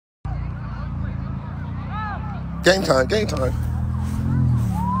Game time, game time.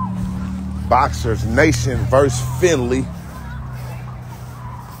 Boxers Nation versus Findlay.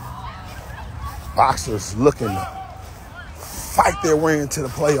 Boxers looking to fight their way into the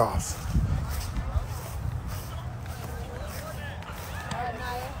playoffs.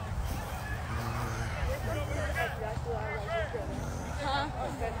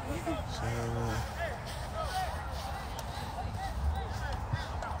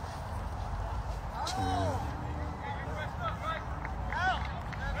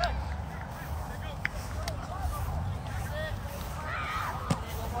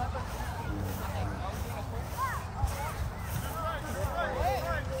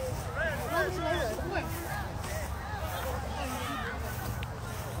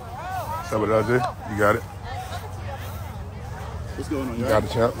 Is that what I did? You got it? What's going on? You got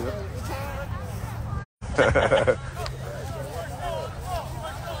it, champ? Yep.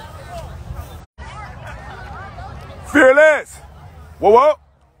 Fearless! Whoa.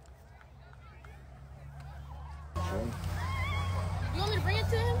 You want me to bring it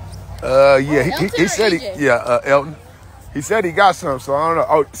to him? Yeah, he said Elton. He said he got some, so I don't know.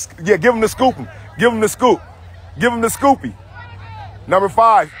 Oh, yeah, give him the scooping. Give him the scoop. Give him the scoopy. Number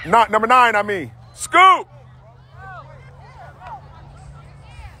 5, not number 9, I mean. Scoop!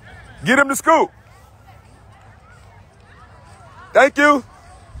 Get him the scoop. Thank you.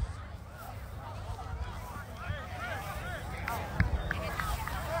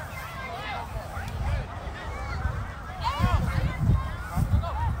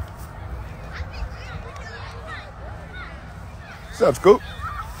 What's up, Scoop?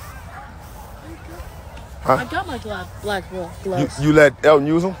 Huh? I got my black gloves. You let Elton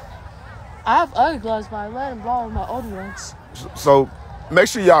use them? I have other gloves, but I let him borrow my old ones. So make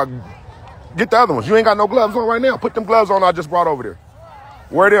sure y'all get the other ones. You ain't got no gloves on right now. Put them gloves on I just brought over there.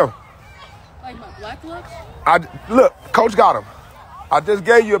 Wear them. Like my black gloves? Look, Coach got them. I just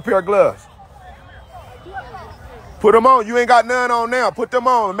gave you a pair of gloves. Put them on. You ain't got none on now. Put them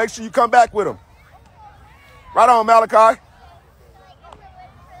on and make sure you come back with them. Right on, Malachi.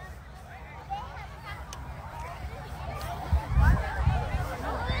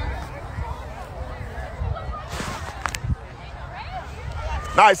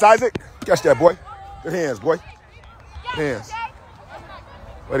 Nice, Isaac. Catch that, boy. Good hands, boy. Good hands.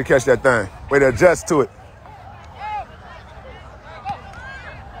 Way to catch that thing. Way to adjust to it.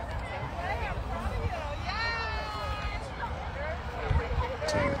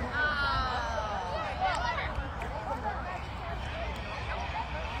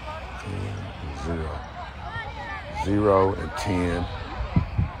 Zero and 10.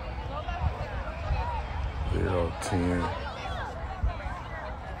 0, 10.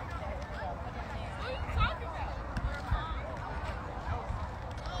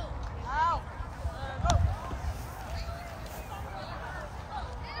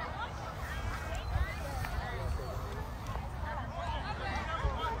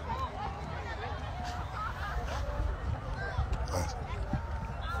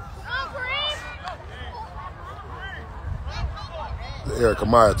 Eric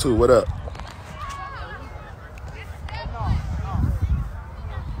Amaya too. What up?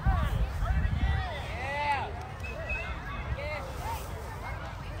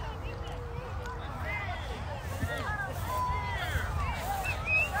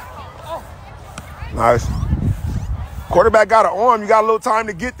 Nice. Quarterback got an arm. You got a little time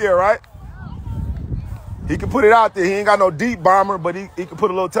to get there, right? He can put it out there. He ain't got no deep bomber, but he can put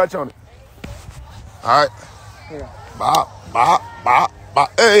a little touch on it. All right. Yeah. Bop, bop, bop,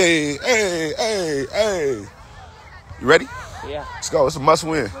 bop. Hey, hey, hey, hey. You ready? Yeah. Let's go. It's a must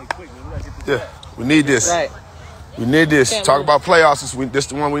win. Yeah. We need this. Right. We need this. Can't Talk win. about playoffs. This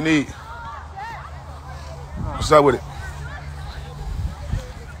the one we need. What's up with it?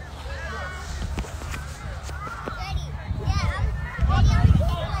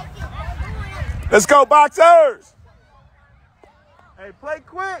 Let's go, Boxers! Hey, play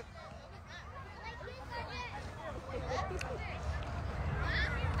quick.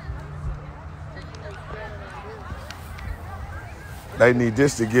 They need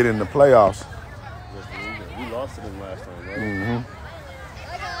this to get in the playoffs. We lost to them last time, right? Mm-hmm.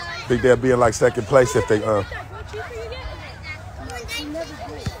 Think they'll be in like second place if they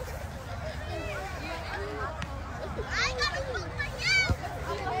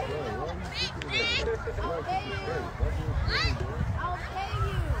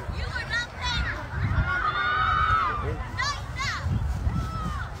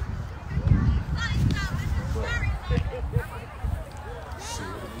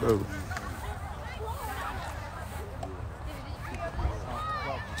Ooh.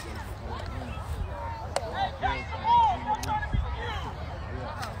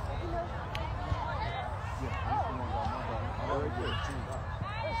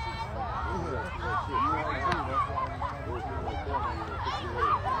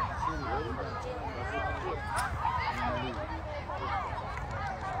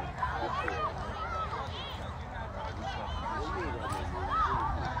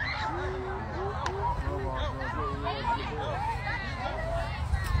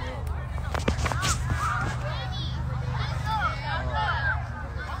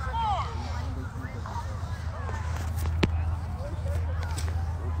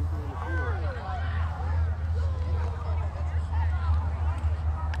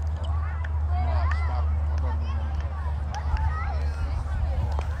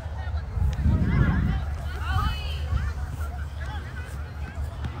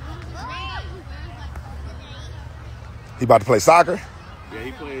 He about to play soccer? Yeah,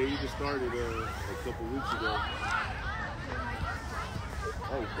 he just started a couple weeks ago.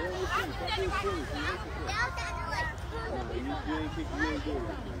 Oh, damn, let's see. Stop being silly. You ain't doing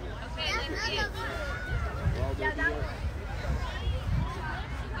anything yet. Okay, let's see it. Ball baby up.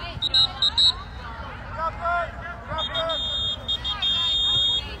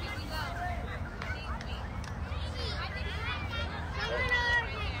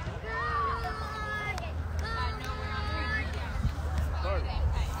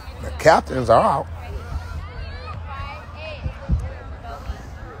 The captains are out.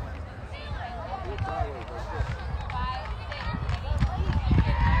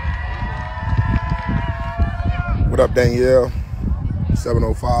 What up, Danielle?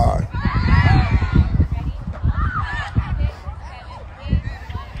 705.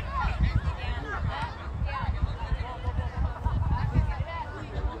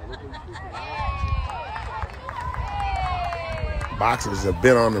 Boxers have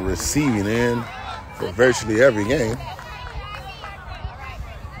been on the receiving end for virtually every game.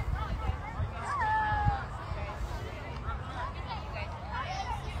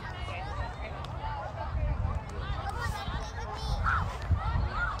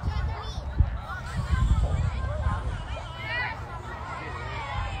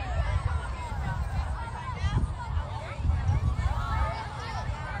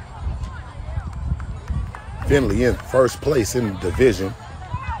 Findlay in first place in the division.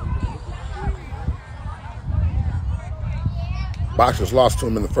 Boxers lost to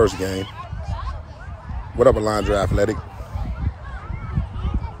him in the first game. What up, Alondra Athletic?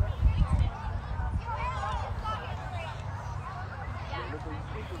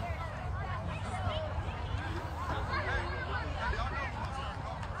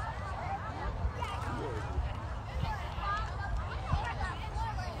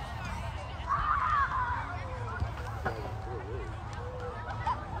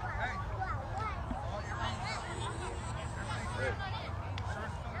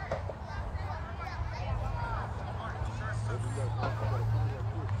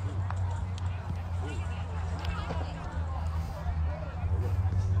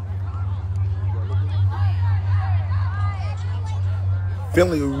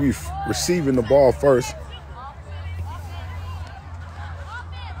 Findlay will be receiving the ball first.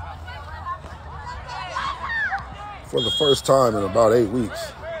 For the first time in about 8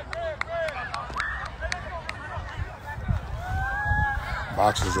 weeks.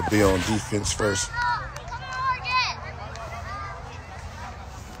 Boxers will be on defense first.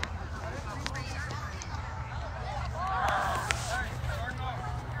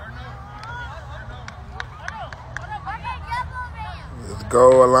 Let's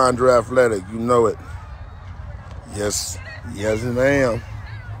go, Alondra Athletic. You know it. Yes, yes, ma'am.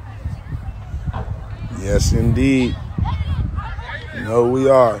 Yes, indeed. You know we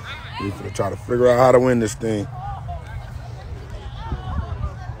are. We're going to try to figure out how to win this thing.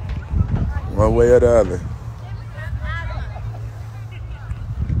 One way or the other.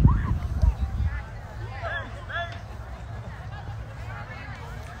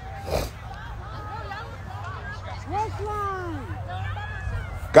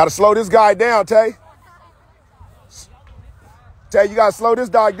 Got to slow this guy down, Tay. Tay, you got to slow this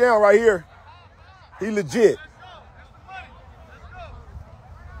dog down right here. He legit.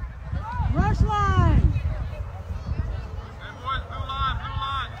 Rush line.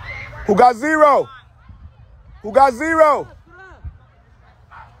 Who got zero? Who got zero?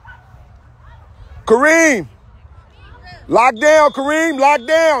 Kareem. Lock down, Kareem. Lock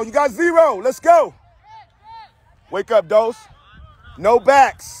down. You got zero. Let's go. Wake up, Dose. No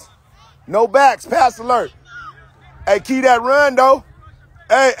backs. No backs. Pass alert. Hey, key that run, though.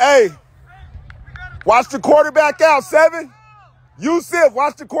 Hey, hey. Watch the quarterback out, 7. Yusuf,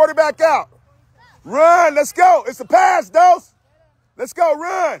 watch the quarterback out. Run. Let's go. It's a pass, Dose. Let's go.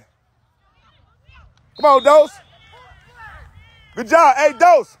 Run. Come on, Dose. Good job. Hey,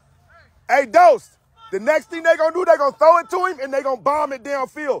 Dose. Hey, Dose. The next thing they're going to do, they're going to throw it to him, and they're going to bomb it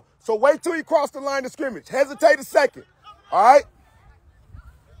downfield. So wait till he crosses the line of scrimmage. Hesitate a second. All right?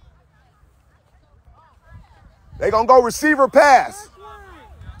 They're going to go receiver pass.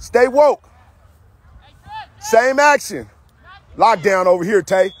 Stay woke. Same action. Lockdown over here,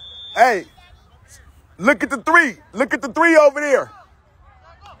 Tay. Hey, look at the 3. Look at the 3 over there.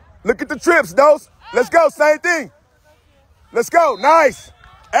 Look at the trips, Dose. Let's go. Same thing. Let's go. Nice.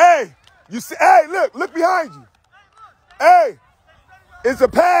 Hey, you see? Hey, look behind you. Hey, it's a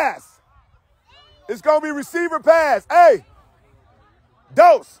pass. It's going to be receiver pass. Hey,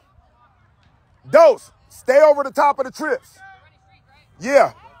 Dose. Dose. Stay over the top of the trips.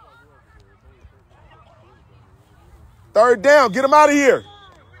 Yeah. Third down. Get him out of here.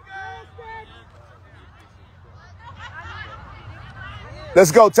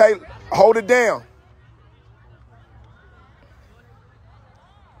 Let's go, Taylor. Hold it down.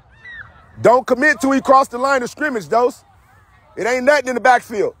 Don't commit till he cross the line of scrimmage, Dose. It ain't nothing in the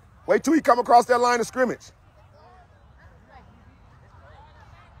backfield. Wait till he come across that line of scrimmage.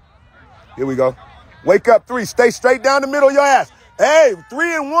 Here we go. Wake up 3. Stay straight down the middle of your ass. Hey,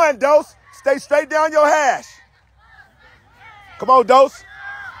 3 and 1, Dose. Stay straight down your hash. Come on, Dose.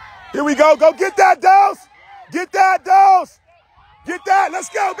 Here we go. Go get that, Dose. Get that, Dose. Get that. Let's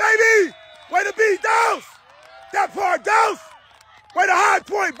go, baby. Way to be, Dose. That part, Dose. Way to high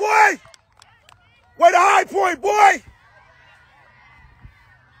point, boy. Way to high point, boy.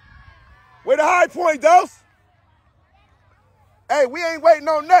 Way to high point, Dose. Hey, we ain't waiting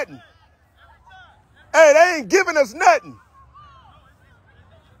on nothing. Hey, they ain't giving us nothing.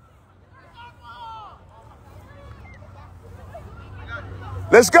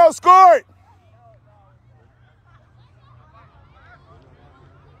 Let's go, score it.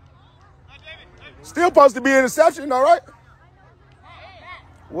 Still supposed to be an interception, all right?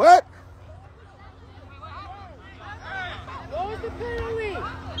 What? What was the penalty?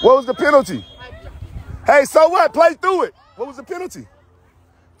 What was the penalty? Hey, so what? Play through it. What was the penalty?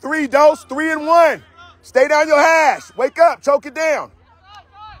 3, Dose. 3 and 1. Stay down your hash. Wake up. Choke it down.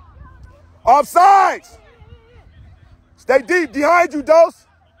 Offsides. Stay deep behind you, Dose.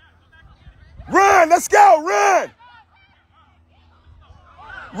 Run. Let's go. Run.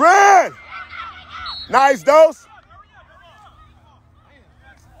 Run. Nice, Dose.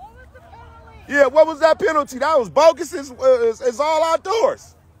 Yeah, what was that penalty? That was bogus. It's all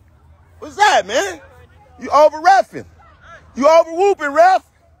outdoors. What's that, man? You over-reffing. You over-whooping, ref.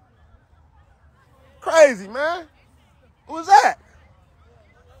 Crazy, man. What was that?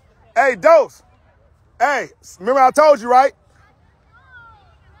 Hey, Dose. Hey, remember I told you, right?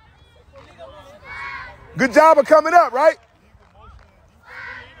 Good job of coming up, right?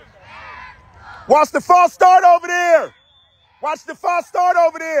 Watch the false start over there. Watch the false start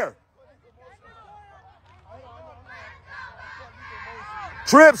over there.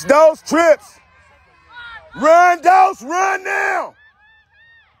 Trips, Dose, trips. Run, Dose, run now.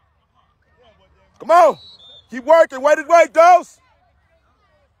 Come on. Keep working. Wait, Dose.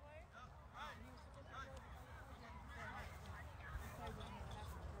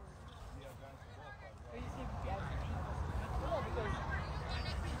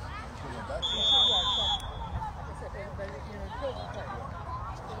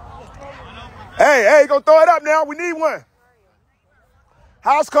 Hey, gonna throw it up now. We need one.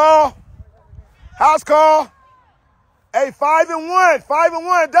 House call. House call. Hey, 5 and 1. 5 and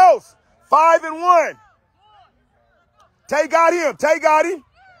 1, Dose. 5 and 1. Tay got him. Tay got him.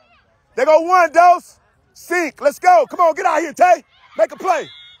 They go 1, Dose. Sink. Let's go. Come on, get out here, Tay. Make a play.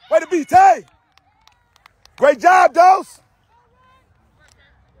 Way to be, Tay. Great job, Dose.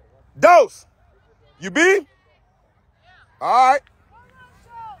 Dose. You be? All right.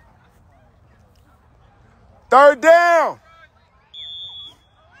 Third down.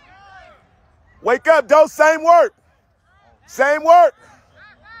 Wake up, Dose. Same work. Same work.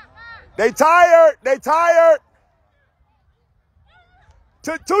 They tired. They tired.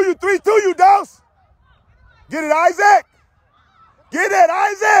 To you, 3 to you, Dose. Get it, Isaac. Get it,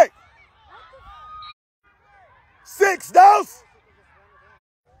 Isaac. 6, Dose.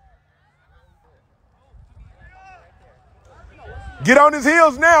 Get on his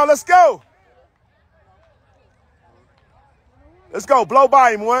heels now. Let's go. Let's go. Blow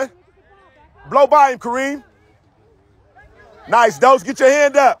by him, one. Blow by him, Kareem. Nice, Dose. Get your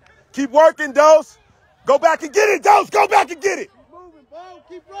hand up. Keep working, Dose. Go back and get it, Dose. Go back and get it. Keep moving, Bo.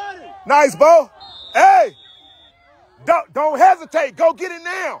 Keep running. Nice, Bo. Hey. Don't hesitate. Go get it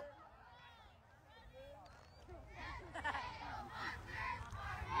now.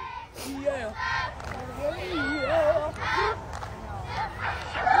 Yeah.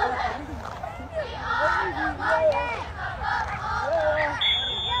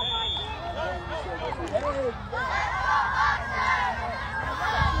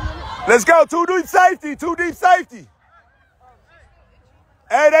 Let's go. 2 deep safety. 2 deep safety.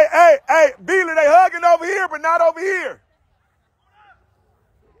 Hey, Beeler, they hugging over here, but not over here.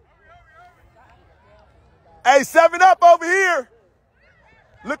 Hey, 7 up over here.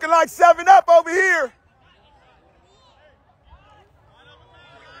 Looking like 7 up over here.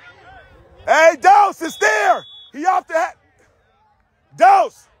 Hey, Dose, it's there. He off the hat.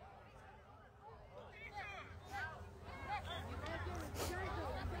 Dose.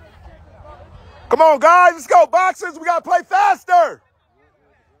 Come on, guys. Let's go. Boxers, we got to play faster.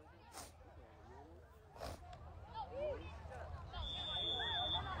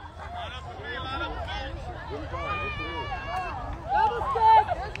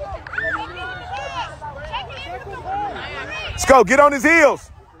 Let's go. Get on his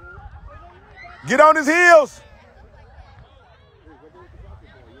heels. Get on his heels.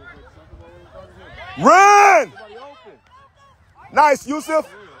 Run. Nice,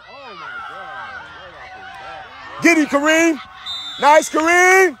 Yusuf. Get him, Kareem. Nice,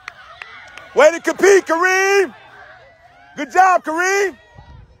 Kareem. Way to compete, Kareem. Good job, Kareem.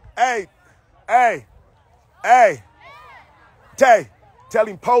 Hey. Tay, tell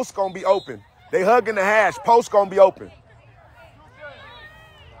him post gonna be open. They hugging the hash. Post gonna be open.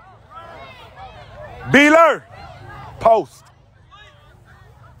 Beeler, post.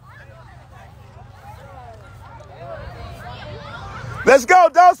 Let's go,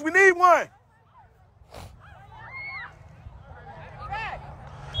 Dose. We need one.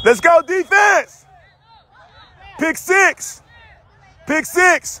 Let's go, defense. Pick six. Pick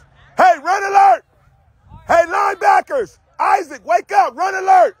six. Hey, run alert. Hey, linebackers. Isaac, wake up. Run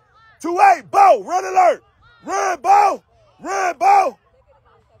alert. 2-8. Bo, run alert. Run, Bo. Run, Bo.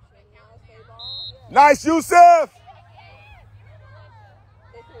 Nice, Yusuf.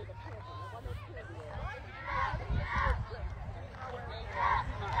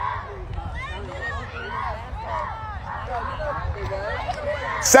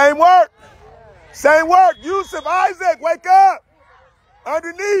 Same work. Same work. Yusuf, Isaac, wake up.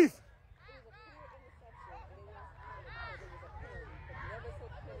 Underneath.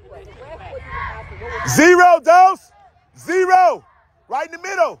 Zero, Dose. Zero. Right in the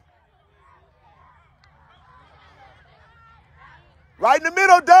middle. Right in the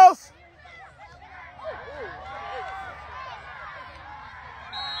middle, Dose.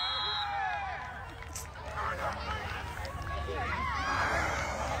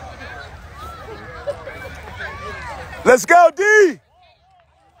 Let's go, D.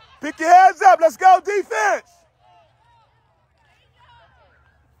 Pick your heads up. Let's go, defense.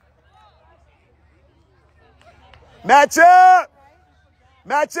 Match up.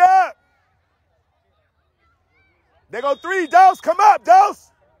 Match up. They go 3, Dose. Come up,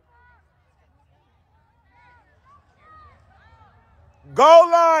 Dose.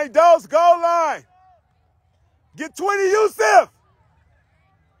 Goal line, Dose. Goal line. Get 20, Yusuf.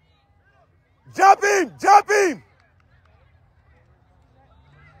 Jump him. Jump him.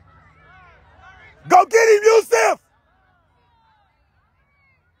 Go get him, Yusuf.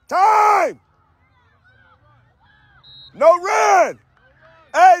 Time. No run.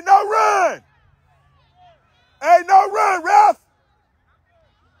 Hey, no run. Hey, no run, ref.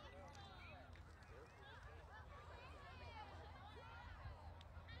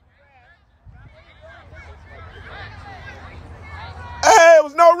 Hey, it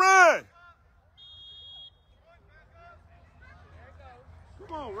was no run.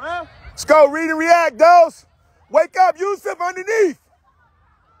 Come on, ref. Let's go, read and react, Dose. Wake up, Yusuf, underneath.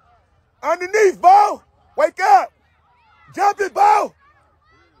 Underneath, Bo. Wake up. Jump it, Bo.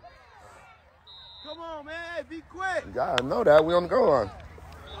 Come on, man. Be quick. You gotta know that. We on the goal line.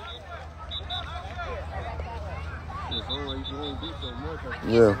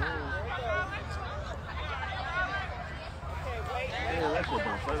 Yeah.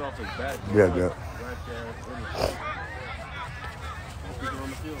 Yeah.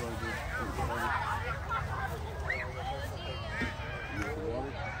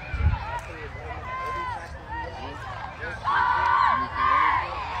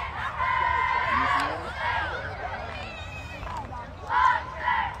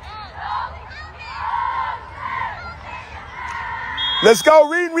 Let's go,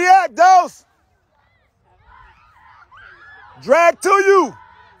 read and react, Dose. Drag to you.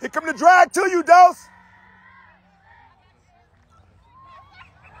 Here come the drag to you, Dose.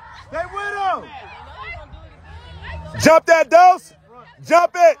 Stay with him. Jump that, Dose.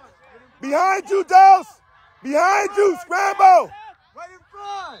 Jump it. Behind you, Dose. Behind you, scramble. Right in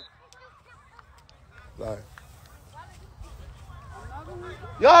front. Right.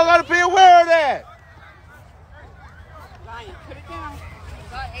 Y'all gotta be aware of that.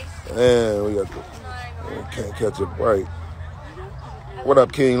 And we got the, can't catch it right. What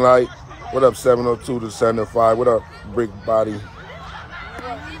up, King Light? What up, 702 to 705? What up, Brick Body?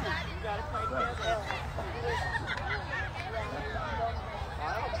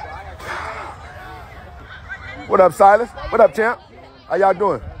 What up, Silas? What up, champ? How y'all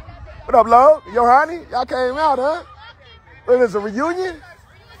doing? What up, Lo? Yo, honey? Y'all came out, huh? What is it, a reunion?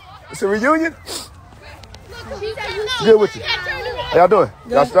 It's a reunion? Good with you. How y'all doing?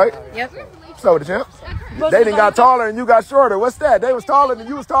 Y'all straight? Yep. What's up with the champ? They done got taller and you got shorter. What's that? They was taller than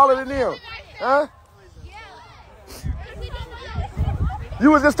you was taller than them. Huh?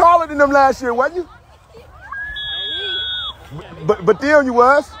 You was just taller than them last year, wasn't you? But then you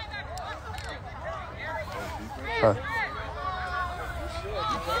was.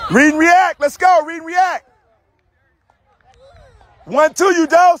 Read and react. Let's go. Read and react. 1, 2, you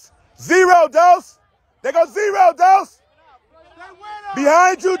Dose. 0, Dose. There goes 0, Dose.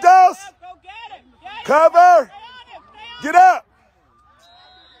 Behind you, Dose. Cover. Get up.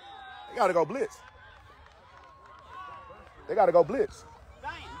 They got to go blitz. They got to go blitz.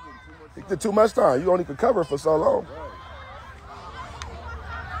 He did too much time. You only could cover for so long.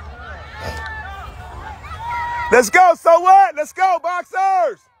 Let's go. So what? Let's go,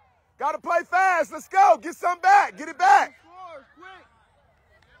 boxers. Got to play fast. Let's go. Get something back. Get it back.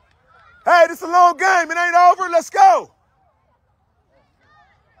 Hey, this is a long game. It ain't over. Let's go.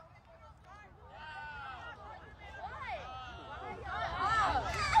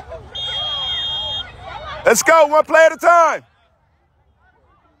 Let's go. One play at a time.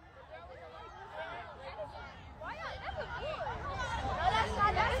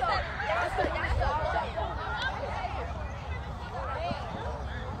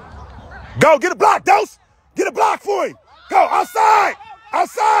 Go, get a block, Dose. Get a block for him. Go, outside.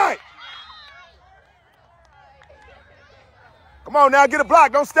 Outside. Come on now, get a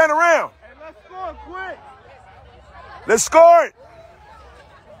block. Don't stand around. Hey, let's score quick. Let's score it.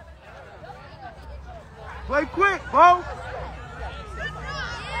 Play quick, Bo.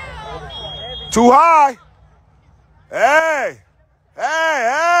 Too high. Hey.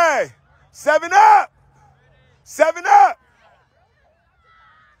 Hey, hey. 7 up. 7 up.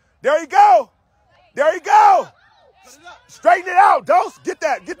 There you go. There you go. Straighten it out, Dose. Get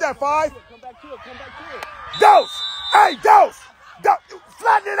that 5. Come back to it. Come back to it. Dose. Hey, Dose.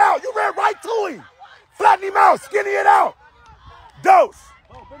 Flatten it out. You ran right to him. Flatten him out. Skinny it out. Dose.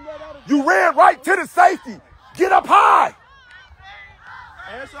 You ran right to the safety. Get up high.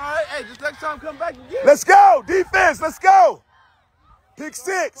 Hey, that's all right. Hey, just next time come back and get it. Let's go. Defense. Let's go. Pick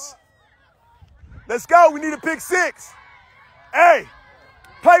 6. Let's go. We need a pick 6. Hey.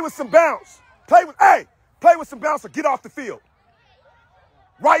 Play with some bounce. Play with some bounce or get off the field.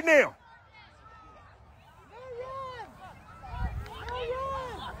 Right now.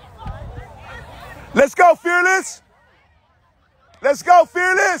 Let's go, Fearless. Let's go,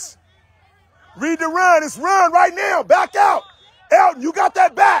 Fearless. Read the run. It's run right now. Back out. Elton, you got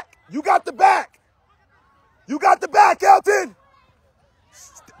that back. You got the back. You got the back, Elton.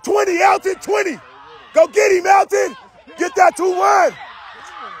 20, Elton, 20. Go get him, Elton. Get that 2-1.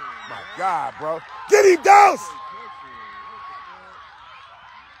 My God, bro. Get him, Dose.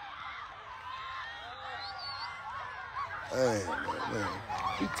 Hey, man.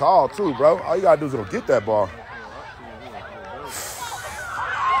 He tall, too, bro. All you got to do is go get that ball.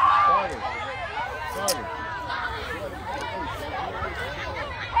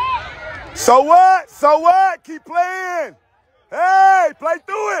 So what? So what? Keep playing. Hey, play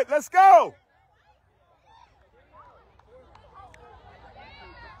through it. Let's go.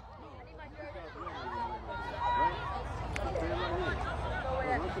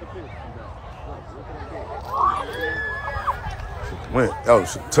 Went. Oh,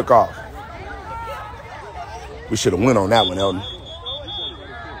 took off. We should have went on that one, Elton.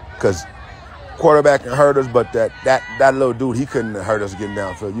 Because quarterback can hurt us, but that little dude, he couldn't have hurt us getting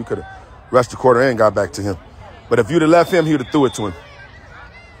downfield. You could have rushed the quarter and got back to him. But if you'd have left him, he would have threw it to him.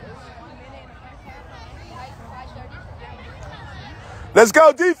 Let's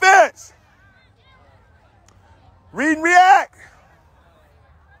go, defense. Read and react.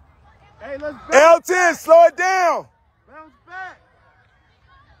 Hey, let's bounce. L10, slow it down. Bounce back.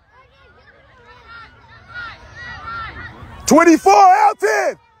 24,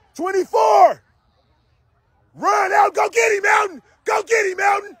 L10. 24. Run, Elton. Go get him, Elton. Go get him,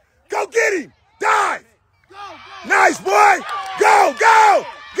 Elton. Go get him. Dive. Nice, boy. Go, go.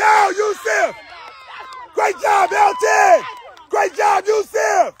 Go, Yusuf. Great job, L10. Great job,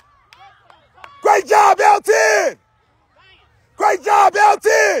 Yusuf. Great job, L10. Great job,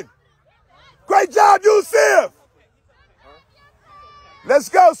 L10. Great job, Yusuf. Let's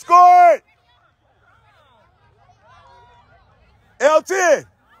go, score it. L10.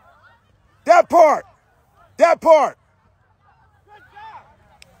 That part. That part.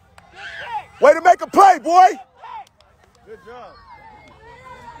 Way to make a play, boy. Good job.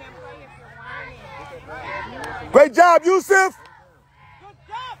 Great job, Yusuf.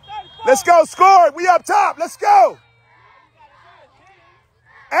 Let's go, score it. We up top. Let's go.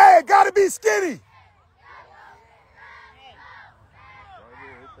 Hey, it got to be skinny.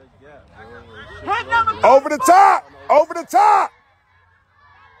 Over the top. Over the top.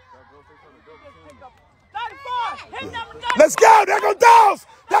 Let's go. There go Dawes.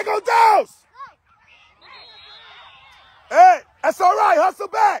 There go Dawes. Hey. That's all right. Hustle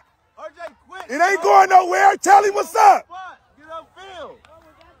back. RJ, quick. It ain't going nowhere. Tell him what's up. Get upfield.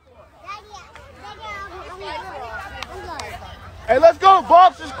 Hey, let's go.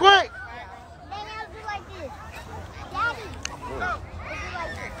 Boxers, quick.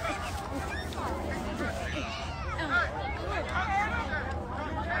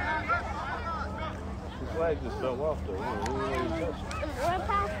 The flag just fell off though. Run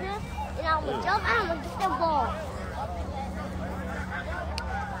past this, and I'm gonna jump out and get the ball.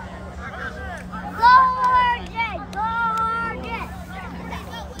 Go, RJ! Go, RJ!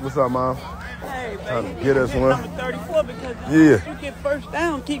 What's up, Mom? Hey, Trying baby, to get us one. number 34 because Yeah. you get first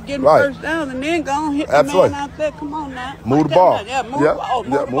down, keep getting Right. first down, and then go on hit the Absolutely. man out there. Come on now. Move the ball. Yeah, move Yeah. the ball. Yeah,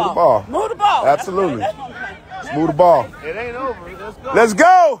 move the ball. Move the ball. Absolutely. That's what I'm saying. Move the ball. It ain't over. Let's go. Let's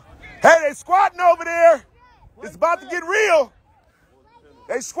go. Hey, they squatting over there. It's about to get real.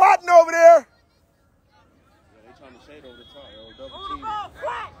 They squatting over there. Yeah, they trying to shade over the top. Double team.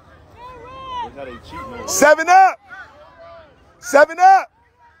 Look how they cheating over. 7 up. 7 up.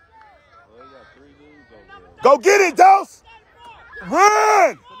 Well, they got 3 dudes over there. Go get it, Dose.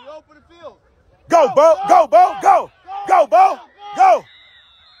 Run. So we open the field. Go, Bo. Go, Bo. Go. Go, Bo. Go.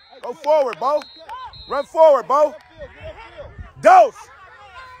 Go forward, Bo. Run forward, Bo. Dose.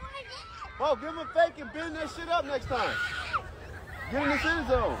 Bo, give him a fake and bend that shit up next time. Get in the end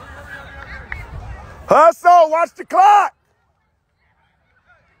zone. Hustle. Watch the clock.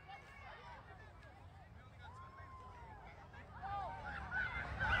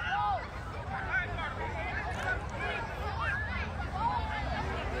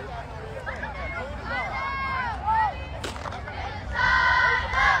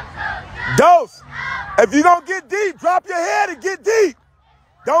 Dose, if you don't get deep, drop your head and get deep.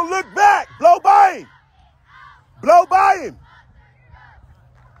 Don't look back. Blow by him. Blow by him.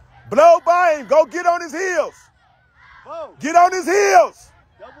 Blow by him. Go get on his heels. Bo, Get on his heels.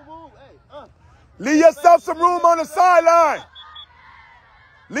 double move. Hey, Leave yourself some room on the sideline.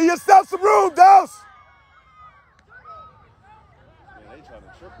 Leave yourself some room, Dose. Man, they trying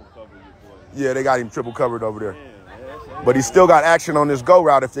to triple cover you, boy. Yeah, they got him triple covered over there. Man, that's But he still got action on this go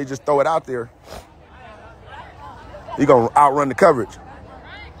route if they just throw it out there. He going to outrun the coverage.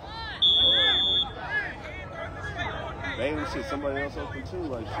 Bailey shit, somebody else open too,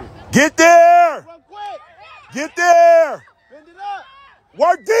 like shit. Get there. Run quick. Get there. Bend it up.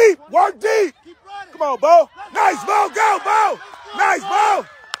 Work deep. Work deep. Keep running. Come on, Bo. Nice, Bo. Go, Bo. Nice, Bo.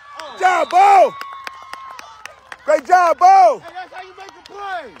 Good job, Bo. Great job, Bo. Hey, that's how you make a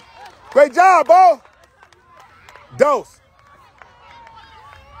play. Great job, Bo. Dose.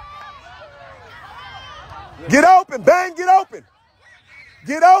 Get open, bang, get open.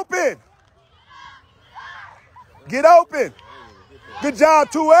 Get open. Get open. Good job,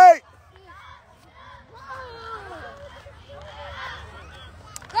 2-8.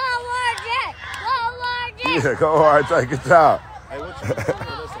 Go, RJ! Go, RJ! Yeah, go hard, take good job. Hey, what you doing?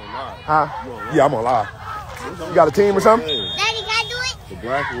 That's on live. Huh? Yeah, I'm on live. You got a team or something? Daddy, can I do it? The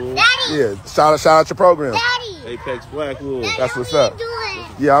Blackwood. Daddy! Yeah, shout out your program. Daddy! Apex Blackwood. Daddy, That's what's what up. are you doing?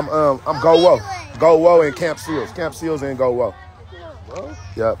 Yeah, I'm Go Woe. Go Woe and Camp Seals. Camp Seals and Go Woe.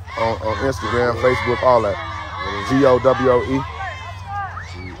 Yep, on Instagram, Facebook, all that. GOWOE.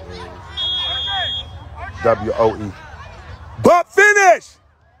 WOE. But finish!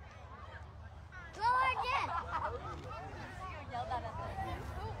 Go, RJ!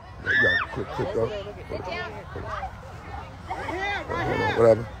 Yeah, quick though.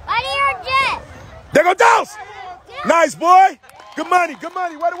 Whatever. Right here, RJ! There go Dose! Nice, boy! Good money, good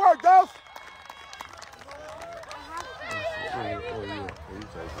money. Way to work, Dose!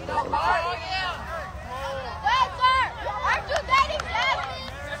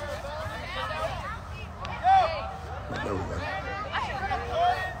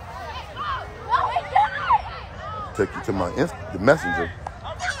 Take you to my the messenger.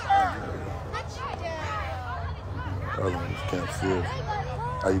 Other one is campseals.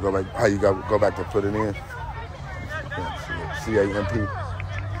 How you go back? How you go back to put it in? CAMP.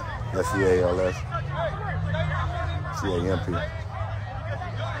 That's CALS. CAMP.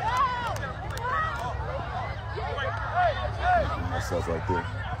 Myself right there.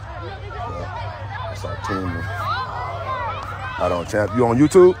 Yeah. That's our team. Out on champ. You on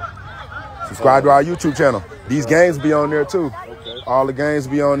YouTube? Subscribe to our YouTube channel. These games be on there too. Okay. All the games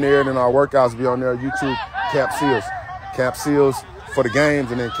be on there, and then our workouts be on there. YouTube, Camp Seals. Camp Seals for the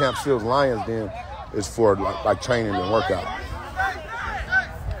games, and then campsealslionsden is for like training and workout.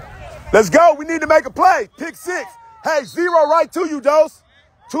 Let's go. We need to make a play. Pick 6. Hey, 0 right to you, Dose.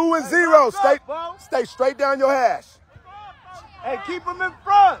 2 and 0. Stay straight down your hash. Hey, keep him in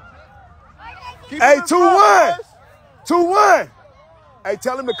front. Keep Hey, him in 2-1. front, 2-1. Hey,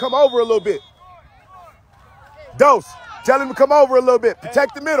 tell him to come over a little bit. Dose, tell him to come over a little bit.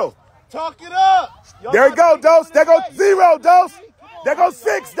 Protect the middle. Talk it up. There you go, Dose. There goes 0, Dose. There goes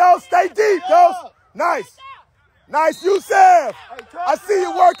 6, Dose. Stay deep, Dose. Nice. Nice, Yusef. I see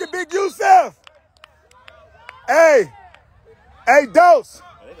you working, big Yusef. Hey, Dose.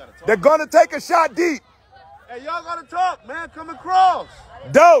 They're going to take a shot deep. Hey, y'all got to talk, man. Come across.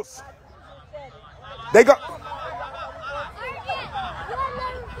 Dose. They go.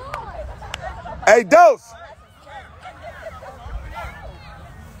 Hey, Dose.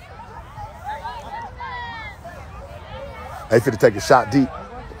 They finna take a shot deep.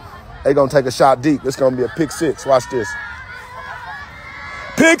 They gonna take a shot deep. It's gonna be a pick 6. Watch this.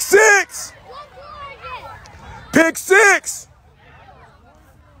 Pick 6. Pick 6.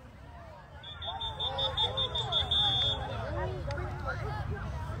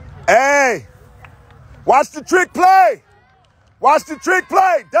 Hey, watch the trick play. Watch the trick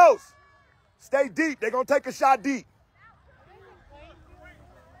play. Dose. Stay deep. They're going to take a shot deep.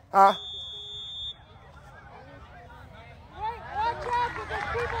 Huh?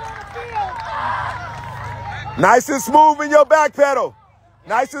 Nice and smooth in your back pedal.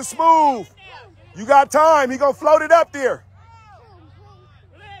 Nice and smooth. You got time. He going to float it up there.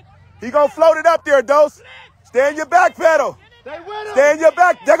 He going to float it up there, Dose. Stay in your back pedal. Stay in your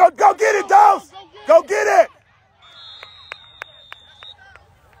back. They're going to go get it, Dose. Go get it.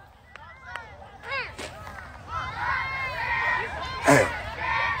 Damn.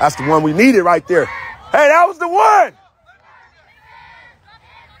 That's the one we needed right there. Hey, that was the one.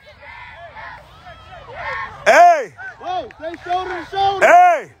 Hey. Whoa, stay shoulder to shoulder.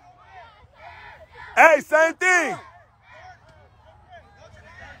 Hey. Hey, same thing.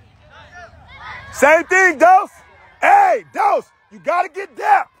 Same thing, Dose. Hey, Dose, you got to get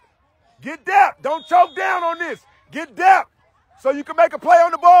depth. Get depth. Don't choke down on this. Get depth so you can make a play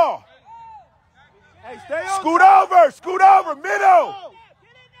on the ball. Hey, stay on. Scoot over, middle.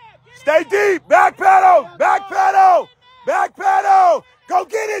 Stay deep, back pedal, back pedal, back pedal. Go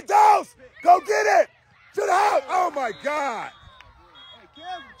get it, Dose. Go get it. To the house. Oh, my God. Hey,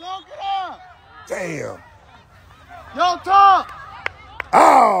 Kev, talk it up. Damn. Y'all talk.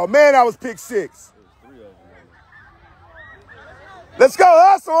 Oh, man, that was pick 6. Let's go,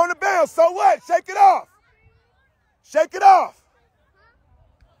 hustle on the bounce. So what? Shake it off. Shake it off.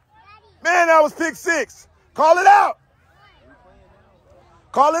 Man, that was pick 6. Call it out.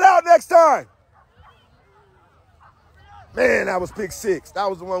 Call it out next time. Man, that was pick 6. That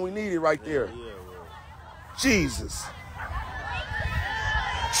was the one we needed right there. Jesus.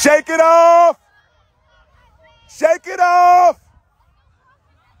 Shake it off. Shake it off.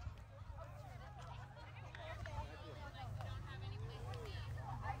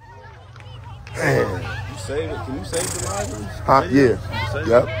 Man. You save it. Can you save the libraries? Huh? Yeah.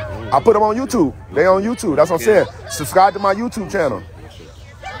 Yep. I put them on YouTube. They on YouTube. That's what I'm saying. Subscribe to my YouTube channel.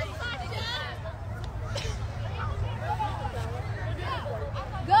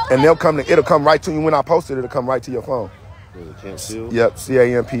 And it'll come right to you when I post it. It'll come right to your phone. Campseals? Yep.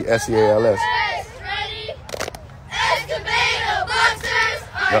 CAMPSEALS.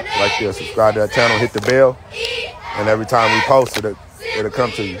 Yep. Right there. Subscribe to that channel. Hit the bell. And every time we post it, it'll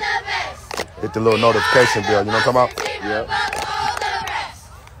come to you. Hit the little notification bell. You know what I'm talking about? Yep.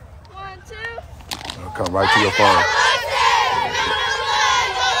 It'll come right to your phone.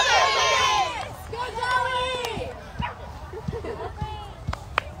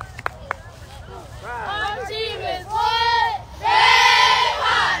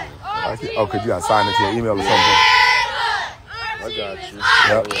 Oh, because you got to sign into your email or something. I got you.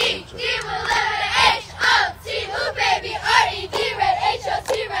 Yep.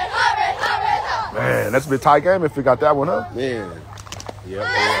 Man, that's a bit tight game if we got that one, huh? Man. Yep.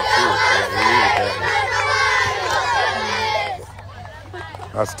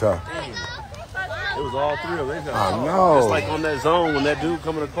 That's tough. It was all 3 of them. I know. It's like on that zone when that dude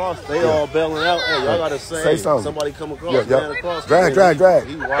coming across, they all bailing out. Hey, y'all gotta say something. Somebody come across, Yeah. across. Drag.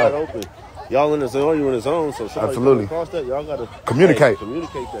 He wide open. Y'all in the zone, you in the zone. So somebody Absolutely. come across that, y'all gotta Communicate.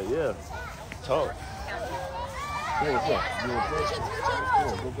 Communicate that, yeah. Talk.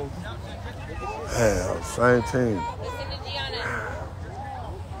 Yeah, same team. 5,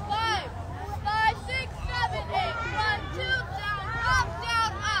 6, 7, 8, 1, 2, down, up,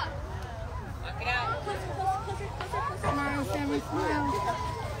 down, up. Knock it out.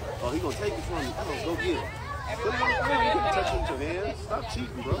 Oh, he gonna take it from you. Come on, go get it. Put it on the ground. You can touch it with your hands. Stop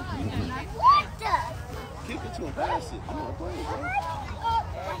cheating, bro. Kick it to him, pass it. Come on, play it, bro.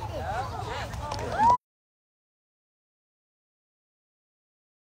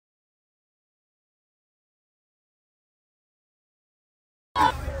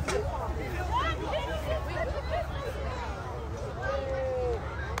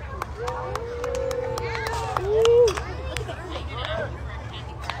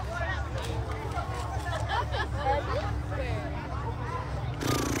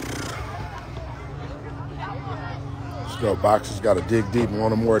 go. Boxers got to dig deep and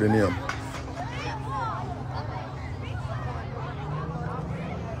want them more than them.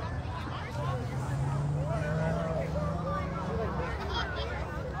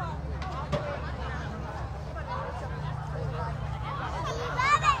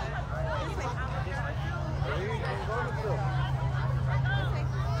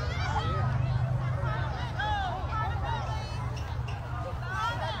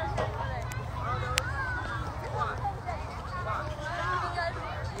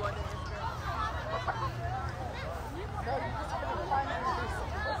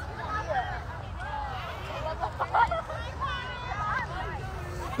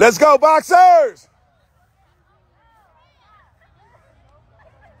 Let's go, Boxers!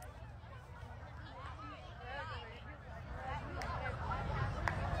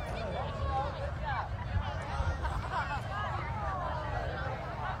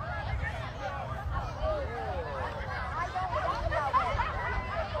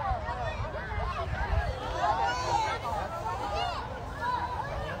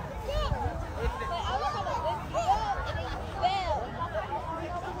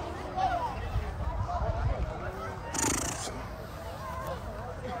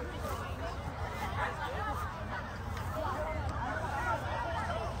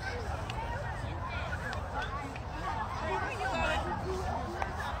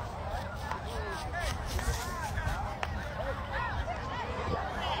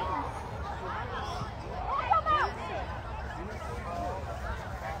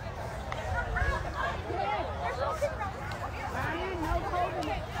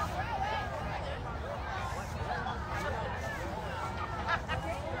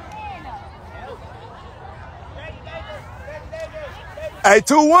 Hey,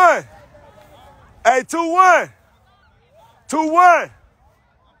 2-1. Hey, 2-1. 2-1.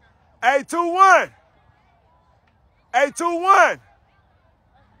 Hey, 2-1. Hey, 2-1.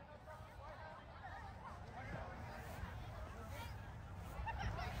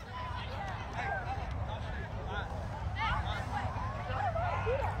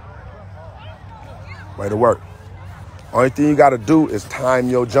 Way to work. Only thing you got to do is time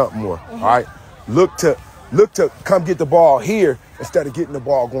your jump more. All right. Look to come get the ball here instead of getting the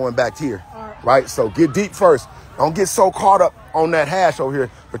ball going back here. Right. So get deep first. Don't get so caught up on that hash over here.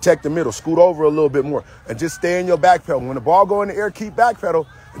 Protect the middle. Scoot over a little bit more and just stay in your back pedal. When the ball go in the air, keep back pedal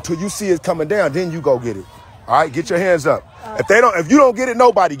until you see it coming down. Then you go get it. All right. Get your hands up. If you don't get it,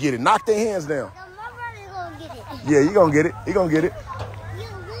 nobody get it. Knock their hands down. No, my brother's gonna get it. Yeah, you gonna get it. He gonna get it. You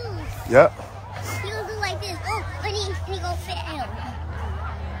lose. Yep. He'll do like this. Oh, and he gonna fit him.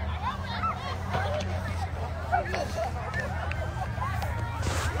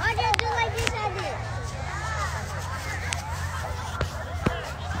 I just do like this. I did.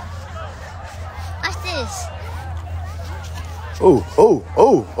 Watch this. Ooh, ooh,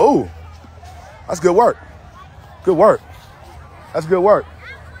 ooh, ooh. That's good work. Good work. That's good work.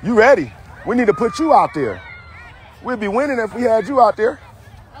 You ready? We need to put you out there. We'd be winning if we had you out there.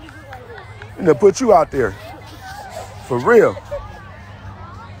 We need to put you out there. For real.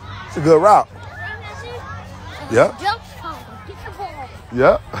 It's a good route. Yep. Jump, get the ball.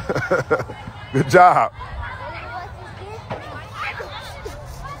 Yep. Good job.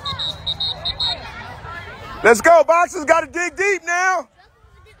 Let's go. Boxers got to dig deep now.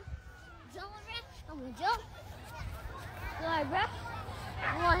 Jump, I'm gonna jump. Go like that.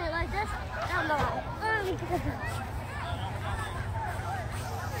 I'm gonna hit like this. I'm gonna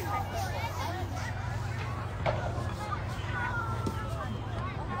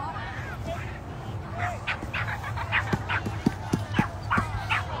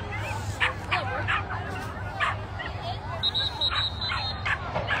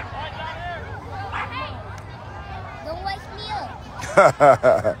don't wake me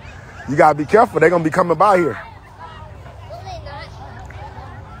up. You got to be careful. They're going to be coming by here. No, they're not.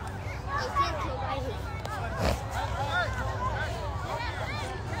 They can't come right here.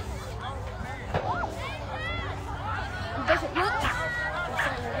 It doesn't look.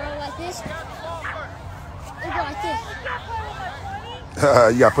 It's gonna go like this. It'll go like this.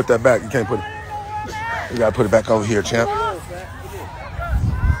 You got to put that back. You can't put it. You got to put it back over here, champ.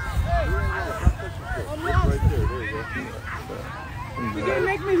 You're gonna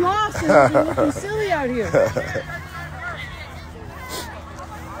make me lost and looking silly out here.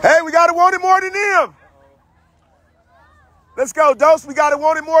 Hey, we got to want it more than them. Let's go, Dose. We got to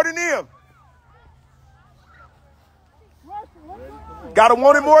want it more than them. Got to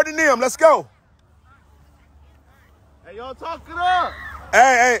want it more than them. Let's go. Hey, y'all talk it up.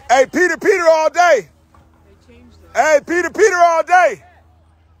 Hey, Peter all day. Hey, Peter all day.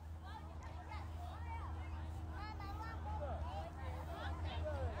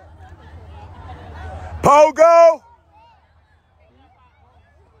 Pogo.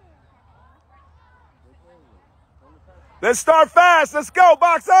 Let's start fast. Let's go,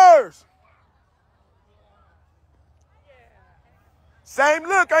 boxers. Same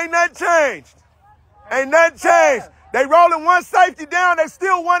look. Ain't nothing changed. Ain't nothing changed. They rolling one safety down. They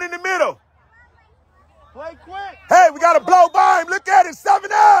still one in the middle. Play quick. Hey, we got to blow by him. Look at it. 7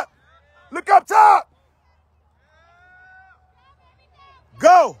 up. Look up top.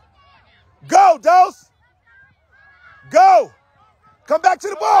 Go. Go, Dose. Go. Come back to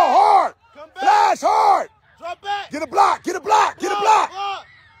the ball. Hard. Flash hard. Drop back. Get a block. Get a block. Get a block.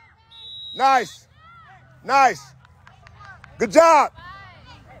 Nice. Nice. Good job.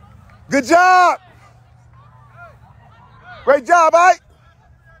 Good job. Great job, Ike.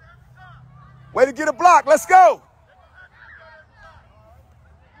 Way to get a block. Let's go.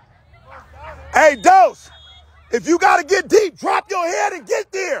 Hey, Dose, if you got to get deep, drop your head and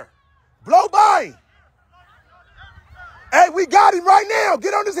get there. Blow by him. Hey, we got him right now.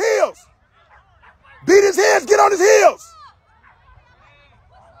 Get on his heels. Beat his heads. Get on his heels.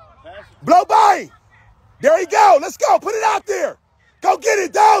 Blow by him. There you go. Let's go. Put it out there. Go get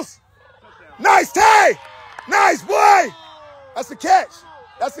it, Dose. Nice, Tay. Nice, boy. That's the catch.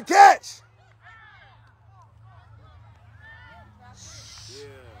 That's the catch.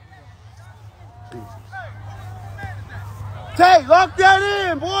 Tay, lock that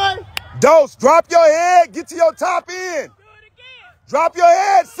in, boy. Dose, drop your head. Get to your top end. Drop your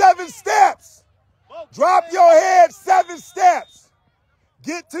head 7 steps. Drop your head 7 steps.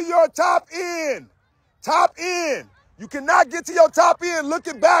 Get to your top end. Top end. You cannot get to your top end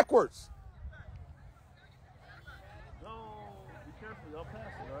looking backwards. Be careful, y'all pass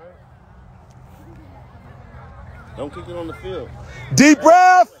it, all right? Don't kick it on the field. Deep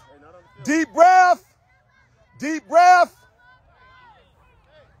breath. Deep breath. Deep breath.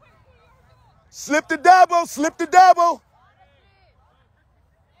 Slip the double. Slip the double.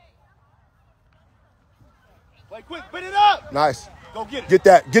 Play quick. Put it up. Nice. Go get it. Get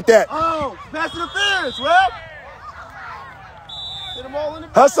that. Get that. Oh, pass interference, Rep. Hit them all in the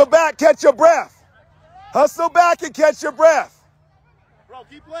back. Hustle back. Catch your breath. Hustle back and catch your breath. Bro,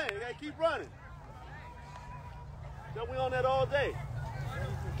 keep playing. You gotta keep running. We on that all day.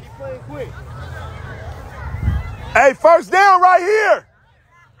 Keep playing quick. Hey, first down right here.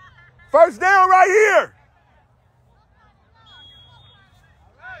 First down right here.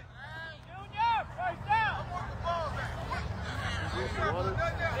 Junior, first down.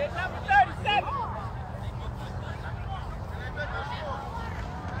 It's number 37.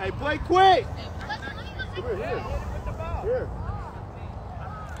 Hey, play quick. Come here. Here.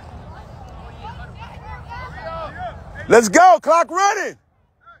 Let's go. Clock running.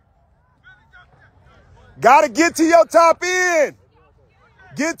 Got to get to your top end.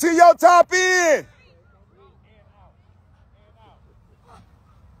 Get to your top end.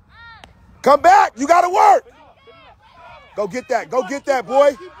 Come back. You got to work. Go get that. Go get that,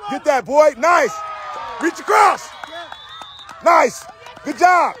 boy. Get that, boy. Nice. Reach across. Nice. Good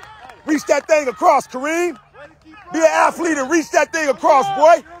job. Reach that thing across, Kareem. Be an athlete and reach that thing across,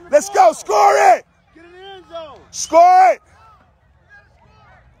 boy. Let's go. Score it. Get in the end zone. Score it.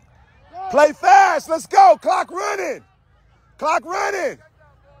 Play fast. Let's go. Clock running. Clock running.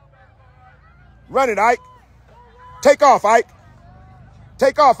 Run it, Ike. Take off, Ike.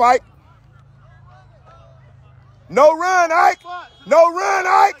 Take off, Ike. No run, Ike. No run,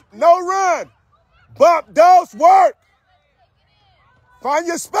 Ike. No run. Bump, Dose. Work. Find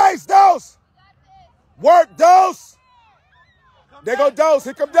your space, Dose. Work, Dose. There go Dose.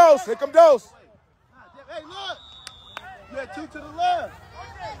 Here come Dose. Here come Dose. Hey, look. You had 2 to the left.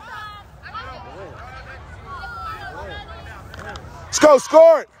 Let's go.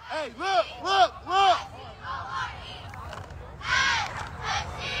 Score it. Hey, look.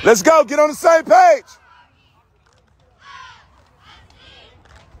 Let's go. Get on the same page.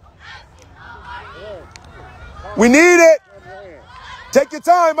 We need it. Take your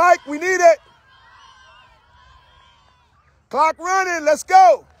time, Mike. We need it. Clock running. Let's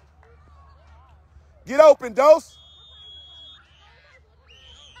go. Get open, Dose.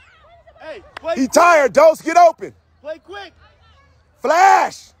 Hey, play He quick. tired, Dose. Get open. Play quick.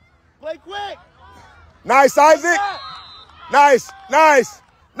 Flash. Play quick. Nice, Isaac. Nice, nice.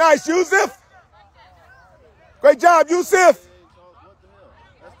 Nice, Yusuf. Great job, Yusuf.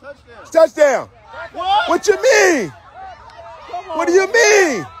 That's touchdown. Touchdown. What? What you mean? What do you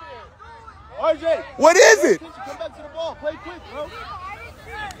mean? RJ. What is it? Come back to the ball. Play quick, bro.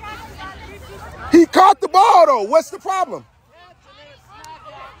 He caught the ball, though. What's the problem?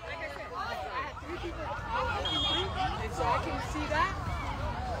 So I can see that.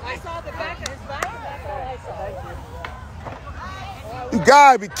 I saw the back of his back. That's all I saw. You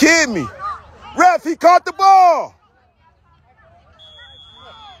gotta be kidding me. Ref, he caught the ball.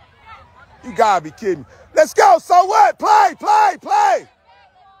 You gotta be kidding me. Let's go. So what? Play, play, play.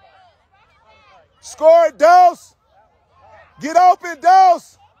 Score it, Dose. Get open,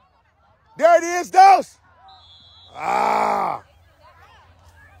 Dose. There it is, Dose. Ah.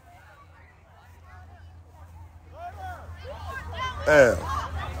 Yeah.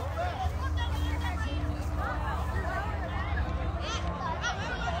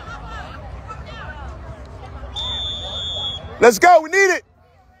 Let's go. We need it.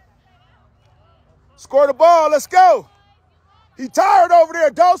 Score the ball. Let's go. He tired over there,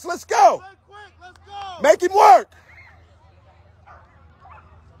 Dose. Let's go. Make him work.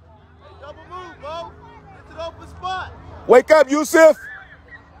 Double move, bro. Get to the open spot. Wake up, Yusuf.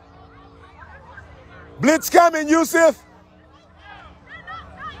 Blitz coming, Yusuf.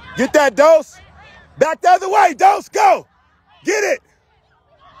 Get that, Dose. Back the other way, Dose. Go. Get it.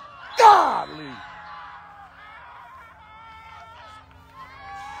 Golly.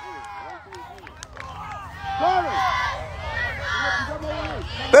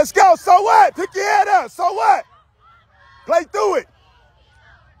 Let's go. So what? Pick your head up. So what? Play through it.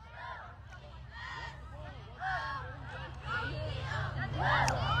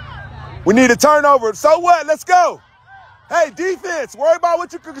 We need a turnover. So what? Let's go. Hey, defense. Worry about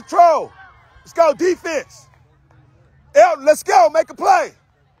what you can control. Let's go, defense. Elton, let's go. Make a play.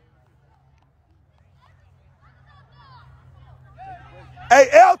 Hey,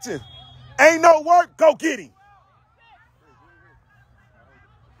 Elton. Ain't no work. Go get him.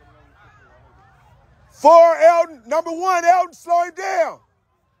 4, Elton. Number 1, Elton, slow him down.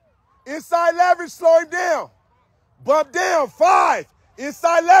 Inside leverage, slow him down. Bump down, 5.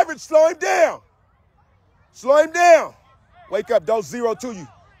 Inside leverage, slow him down. Slow him down. Wake up, Dose. 0 to you.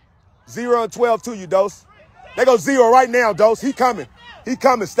 0 and 12 to you, Dose. They go 0 right now, Dose. He coming. He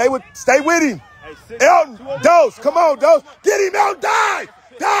coming. Stay with him. Elton, Dose. Come on, Dose. Get him, Elton. Dive.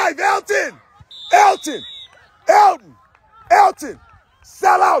 Dive, Elton. Elton. Elton. Elton.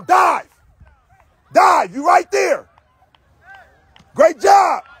 Sell out. Dive. Dive. You right there. Great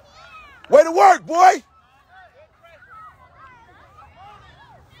job. Way to work, boy.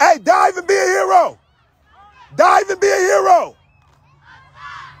 Hey, dive and be a hero. Dive and be a hero.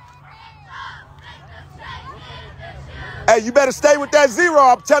 Hey, you better stay with that 0.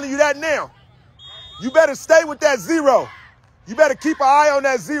 I'm telling you that now. You better stay with that 0. You better keep an eye on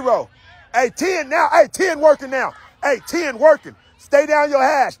that 0. Hey, 10 now. Hey, 10 working now. Hey, 10 working. Stay down your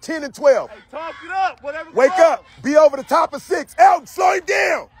hash. 10 and 12. Hey, talk it up. Whatever. Wake up. Be over the top of 6. Elton, slow him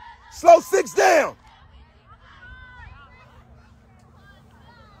down. Slow 6 down.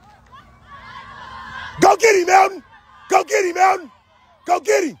 Go get him, Elton. Go get him, Elton. Go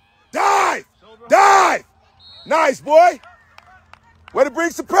get him. Dive. Dive. Nice, boy. Way to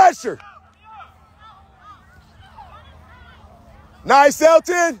bring some pressure. Nice,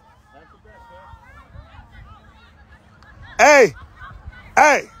 Elton. Hey.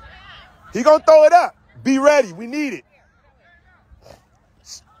 Hey. He gonna throw it up. Be ready. We need it.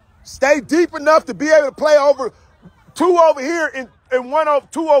 Stay deep enough to be able to play over 2 over here and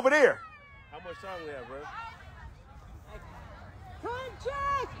 2 over there. How much time we have, bro?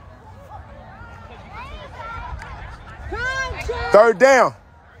 Third down.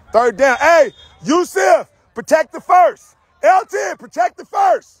 Third down. Hey, Yusuf, protect the first. Elton, protect the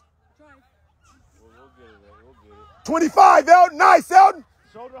first. We'll get it, man. We'll get it. 25, Elton. Nice, Elton.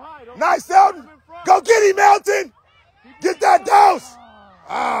 Shoulder high. Nice, Elton. Go get him, Elton. Get that Dose.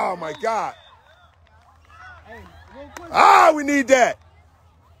 Oh, my God. Ah, we need that.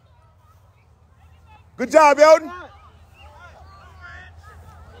 Good job, Elton.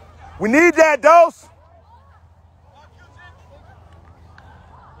 We need that, Dose.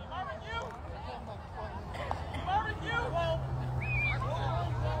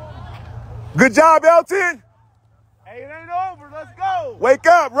 Good job, Elton. Hey, it ain't over. Let's go. Wake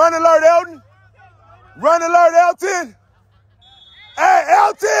up. Run alert, Elton. Run alert, Elton. Hey,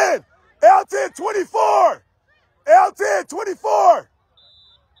 Elton. Elton, 24. Elton, 24.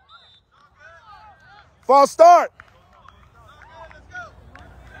 False start.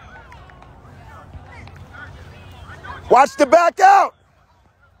 Watch the back out.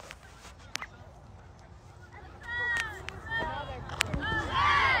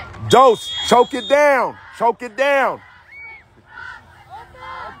 Dose, choke it down. Choke it down.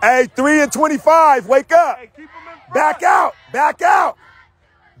 Hey, 3 and 25. Wake up. Back out. Back out.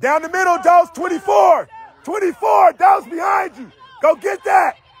 Down the middle, Dose. 24. 24. Dose behind you. Go get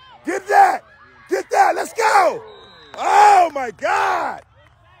that. Get that. Get that. Let's go. Oh, my God.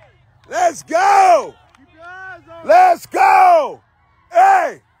 Let's go. Keep your eyes on. Let's go.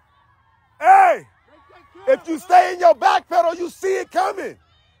 Hey. Hey. If you stay in your back pedal, you see it coming.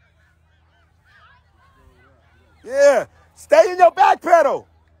 Yeah. Stay in your back pedal.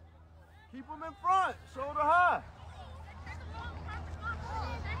 Keep them in front. Shoulder high.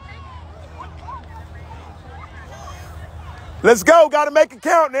 Let's go. Got to make it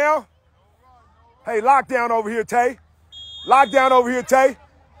count now. Hey, lockdown over here, Tay. Lockdown over here, Tay.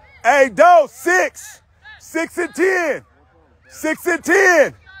 Hey, Dose, 6. 6 and 10. 6 and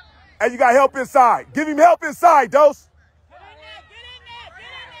 10. Hey, you got help inside. Give him help inside, Dose.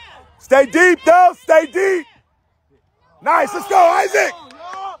 Stay deep, Dose. Stay deep. Nice. Let's go, Isaac.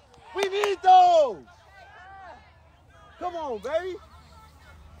 We need those. Come on, baby.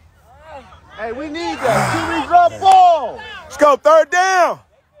 Hey, we need that. Give me the ball. Let's go. 3rd down.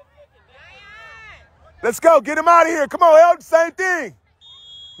 Let's go. Get him out of here. Come on, Elton. Same thing.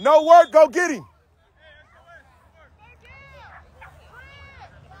 No work. Go get him.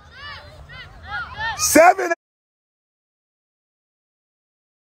 Seven.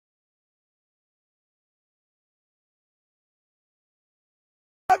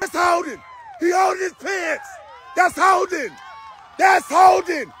 That's holding. He holding his pants. That's holding. That's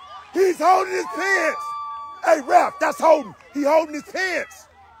holding. He's holding his pants. Hey, ref, that's holding. He holding his pants.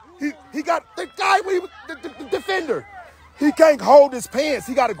 He got the guy, the defender. He can't hold his pants.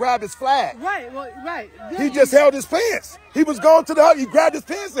 He got to grab his flag. Right, well, right. He just held his pants. He was going to the other. He grabbed his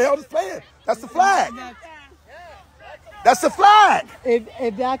pants and held his pants. That's the flag. That's the flag.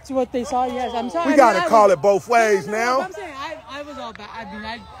 If that's what they saw, yes. I'm sorry. We got to call it both ways now. I'm saying I was all bad. I mean,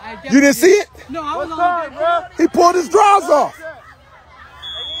 I You didn't see it? No, I was all bad. He pulled his drawers off.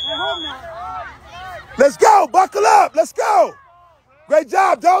 I hope not. Let's go. Buckle up. Let's go. Great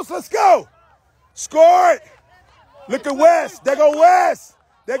job, Dose. Let's go. Score it. Look at West. There go West.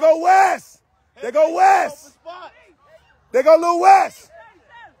 There go West. There go West. There go Lil West.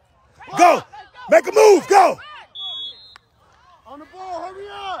 Go. Make a move. Go. On the ball, hurry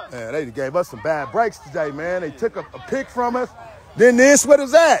up. Man, they gave us some bad breaks today, man. They took a pick from us. Then this, what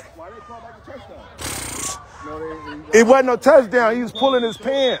is that? Why they call back a touchdown? No, It wasn't no touchdown. He was pulling his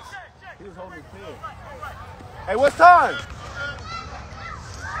pants. he was holding his pants. Hey, what's time?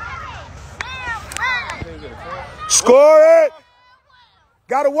 Score it.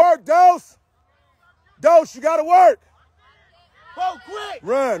 Got to work, Dose. Dose, you got to work. Go quick.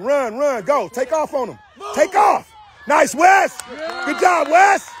 Run, run, run. Go. Take off on him. Take off. Nice, Wes. Good job,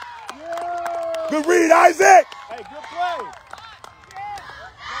 Wes. Good read, Isaac. Hey, good play.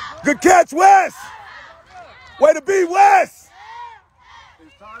 Good catch, Wes. Way to be, Wes.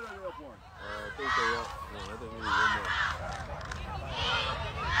 Is Tyler up one? I think they up. I think we need one more.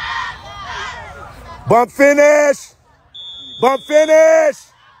 Bump finish. Bump finish.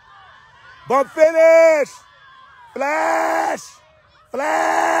 Bump finish. Flash.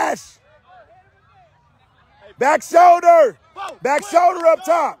 Flash. Back shoulder. Back shoulder up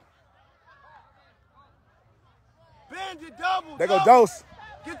top. Bend your double. There go Dose.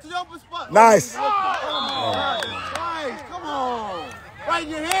 Get to the open spot. Nice. Nice. Come on. Right in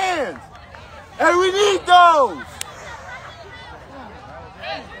your hands. Hey, we need those.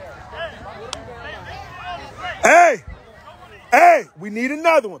 Hey. Hey, we need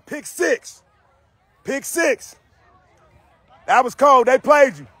another one. Pick 6. Pick 6. That was cold. They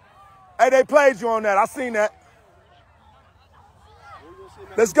played you. Hey, they played you on that. I seen that.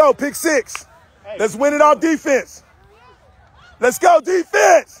 Let's go. Pick 6. Let's win it off defense. Let's go,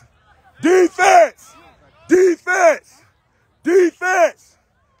 defense. Defense. Defense. Defense.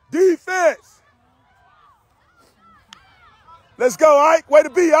 Defense. Let's go, Ike. Way to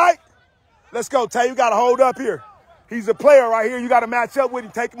be, Ike. Let's go, Tay. You got to hold up here. He's a player right here. You got to match up with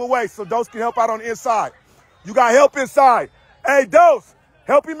him. Take him away so Dose can help out on the inside. You got help inside. Hey, Dose,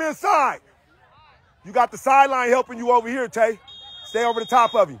 help him inside. You got the sideline helping you over here, Tay. Stay over the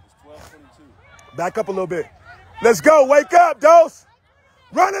top of him. Back up a little bit. Let's go. Wake up, Dose.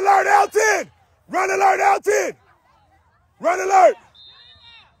 Run alert, Elton. Run alert, Elton. Run alert.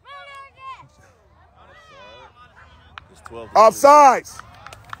 Offsides.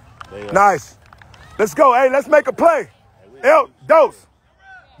 Nice. Let's go. Hey, let's make a play. Dose.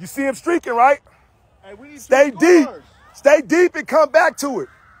 You see him streaking, right? Hey, we need Stay two deep. scores. Stay deep and come back to it.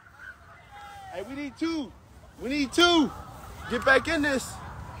 Hey, we need 2. We need 2. Get back in this.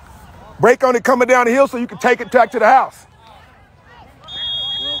 Break on it coming down the hill so you can take it back to the house.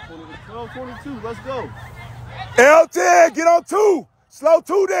 12-22. Let's go. Elton, get on 2. Slow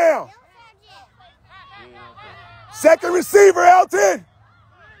 2 down. Second receiver, Elton.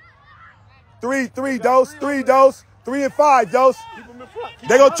 3, Dose. 3, Dose. 3 and 5, Dose. Keep him in front.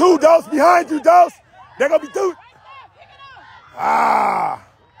 They go 2, Dose. Behind you, Dose. They're going to be 2. Ah.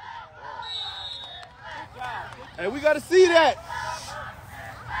 Hey, we got to see that.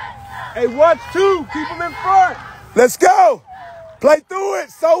 Hey, watch 2. Keep him in front. Let's go. Play through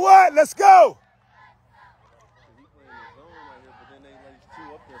it. So what? Let's go.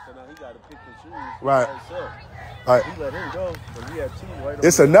 Right. Right. He let him go, but he had 2 right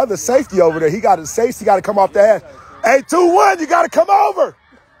It's another safety over there. He got a safety. Got to come off the ass. Hey, 2-1. You got to come over.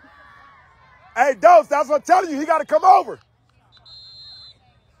 Hey, Dose, that's what I'm telling you. He got to come over.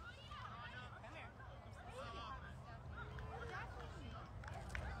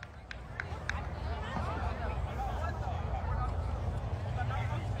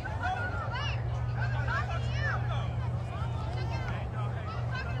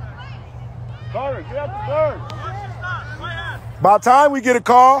 Carter, get out the third. About time we get a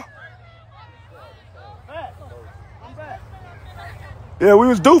call. Yeah, we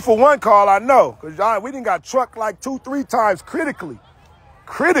was due for 1 call, I know. Because we didn't got trucked like 2-3 times critically.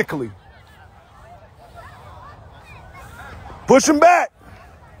 Critically. Push him back.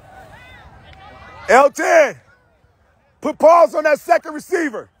 L10. Put paws on that second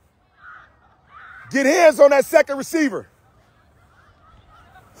receiver. Get hands on that second receiver.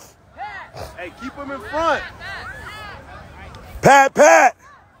 Hey, keep him in front. Pat.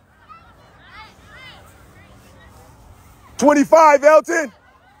 25, Elton.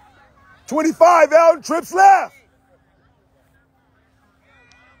 25, Elton. Trips left.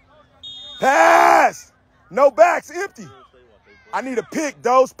 Pass. No backs, empty. I need a pick,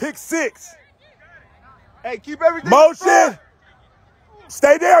 Dose. Pick 6. Hey, keep everything Motion.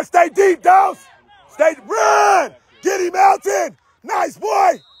 Stay there. Stay deep, Dose. Run. Get him, Elton. Nice,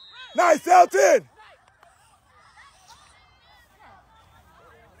 boy. Nice, Elton.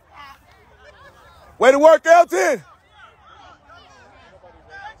 Way to work, Elton.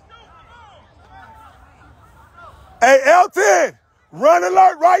 Hey, Elton, run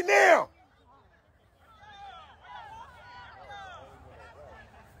alert right now.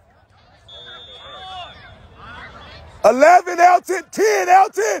 $11, Elton. 10,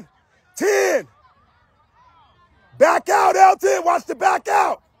 Elton. 10. Back out, Elton. Watch the back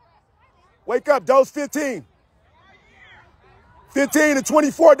out. Wake up, Dose. 15. 15 to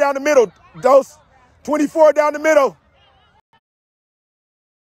 24 down the middle, Dose. 24 down the middle.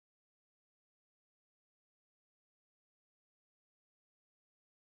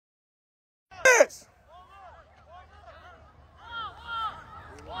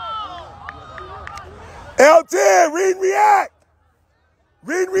 L10, read and react.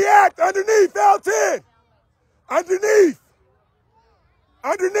 Read and react. Underneath, L10. Underneath.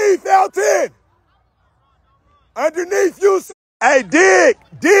 Underneath, L10. Underneath, you. Hey, dig.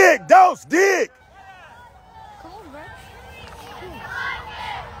 Dig, Dose, dig.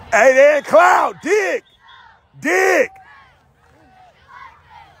 Hey, there in Cloud. Dig. Dig.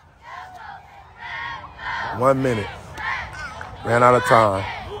 1 minute. Ran out of time.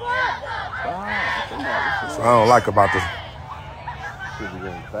 So I don't like about this. Should be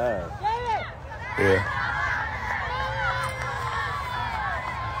getting fast. Yeah.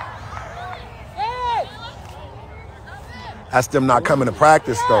 That's them not coming to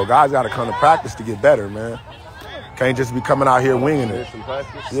practice, though. Guys got to come to practice to get better, man. Can't just be coming out here winging it.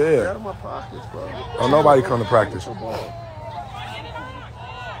 Yeah. Get out of my pockets, bro. Don't nobody come to practice.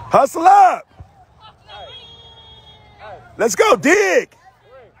 Hustle up. Let's go, dig.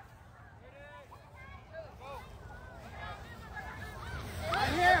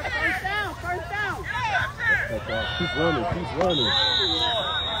 First down. Keep running.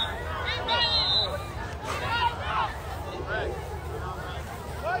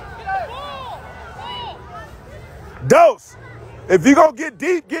 Dose. If you're going to get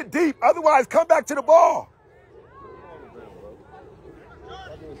deep, get deep. Otherwise, come back to the ball.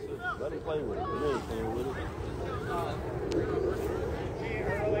 Let him play with it. He ain't playing with it.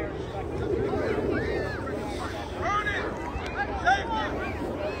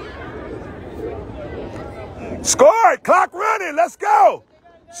 Score. Clock running. Let's go.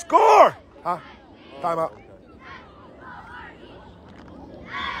 Score. Huh? Time out.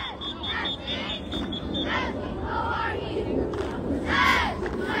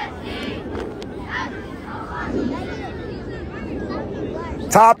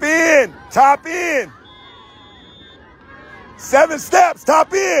 Top in. Top in. 7 steps.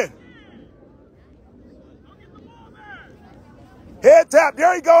 Top in. Head tap.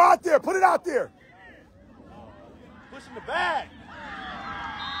 There you go. Out there. Put it out there. Pushing the back.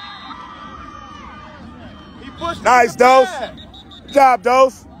 He pushed. Nice, Dose. Good job,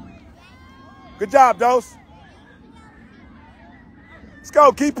 Dose. Good job, Dose. Let's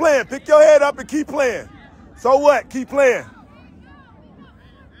go. Keep playing. Pick your head up and keep playing. So what? Keep playing.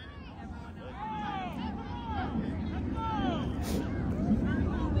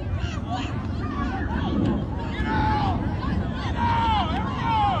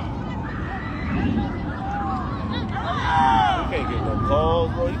 Can't get no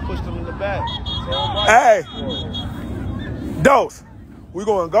calls, bro. You pushed him in the back. Hey, Dose, we're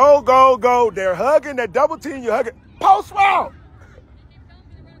going go, go, go. They're hugging. They're double team. You're hugging. Post route.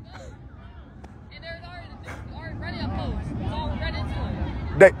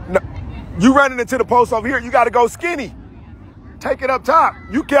 You running into the post over here. You got to go skinny. Take it up top.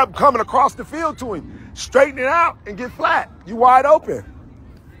 You kept coming across the field to him. Straighten it out and get flat. You wide open.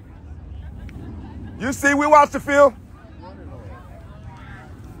 You see, we watch the film.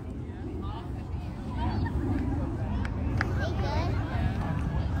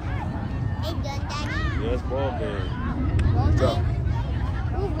 Yes, ball game. What's up?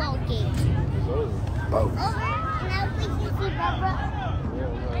 Who's ball game? It's over. Oh. Over? Now we can see Barbara.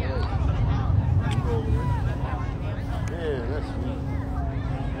 Yeah, that's sweet.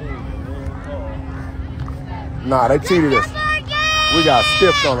 Nah, they cheated us. We got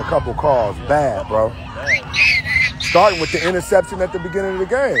stiffed on a couple calls. Bad, bro. Starting with the interception at the beginning of the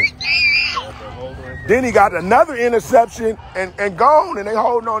game. Then he got another interception and gone, and they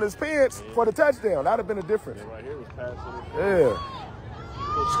holding on his pants for the touchdown. That'd have been a difference. Right here was passing. Yeah.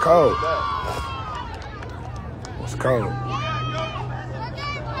 It's cold. It's cold.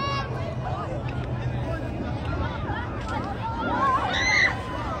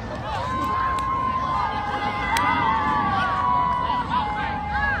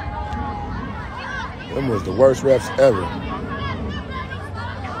 Them was the worst refs ever.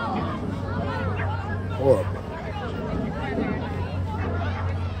 Horrible.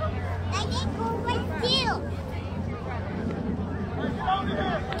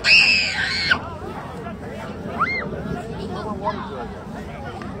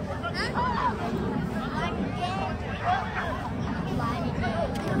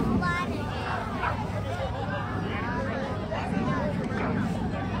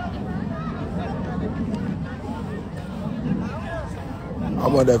 I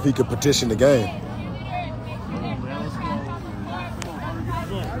wonder if he could petition the game.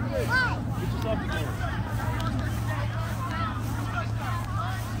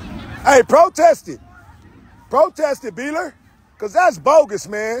 Hey, protest it. Protest it, Beeler. Because that's bogus,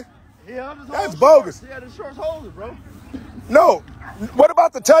 man. Yeah, that's bogus. He had his shorts holding, bro. No. What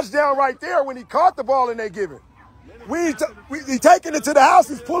about the touchdown right there when he caught the ball and they give it? He taking it to the house.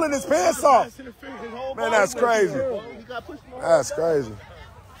 He's pulling his pants off. Man, that's crazy. That's crazy.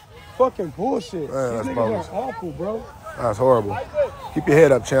 Fucking bullshit. Man, that's These niggas bogus. are awful, bro. That's horrible. Keep your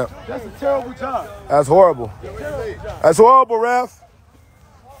head up, champ. That's a terrible job. That's horrible. That's horrible, ref.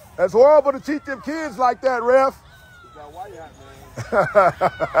 That's horrible to teach them kids like that, ref.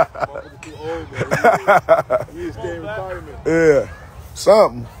 Yeah,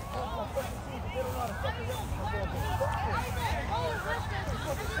 something.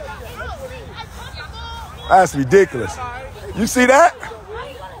 That's ridiculous. You see that?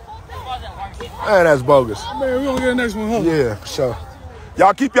 Man, that's bogus. Man, we're going to get the next one home. Yeah, for sure.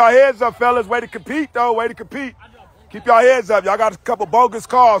 Y'all keep y'all heads up, fellas. Way to compete, though. Way to compete. Keep y'all heads up. Y'all got a couple bogus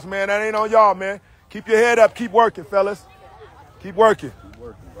calls, man. That ain't on y'all, man. Keep your head up. Keep working, fellas. Keep working.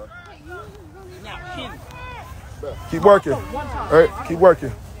 Keep working. All right, keep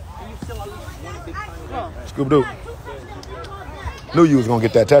working. Scooby-Doo. Knew you was going to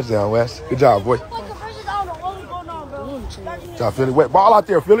get that touchdown, Wes. Good job, boy. Good job, Philly. Wait, ball out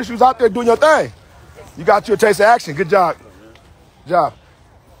there, Philly. She was out there doing your thing. You got your taste of action. Good job. Good job.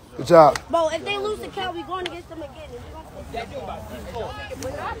 Good job. Bro, if they lose the count, we're going against them again.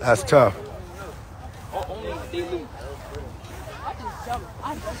 That's tough.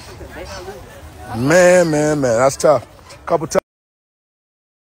 Man. That's tough. Couple times.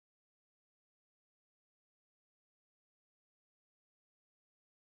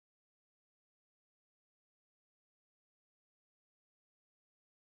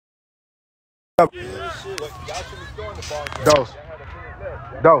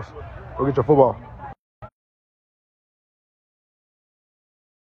 Dose. Go get your football.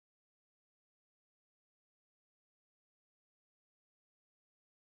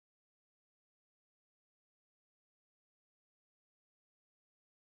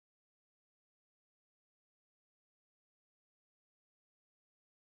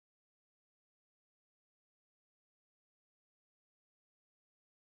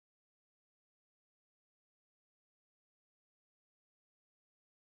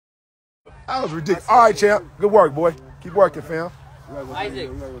 That was ridiculous. All right, champ. Good work, boy. Keep working, fam. Isaac.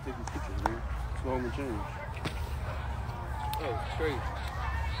 We gotta go take these pictures, man. Let's go home and change. Oh, straight.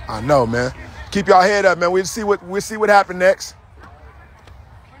 I know, man. Keep y'all head up, man. We'll see what happened next.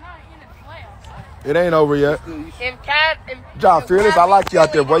 It ain't over yet. Job Fearless, I like you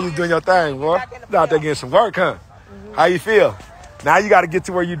out there, boy. You doing your thing, boy. You out there getting some work, huh? How you feel? Now you got to get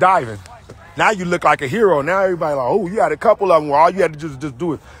to where you diving. Now you look like a hero. Now everybody like, oh, you had a couple of them where all you had to just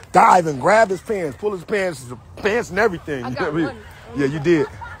do is dive and grab his pants, pull his pants and everything. You know what I mean? Yeah, you did.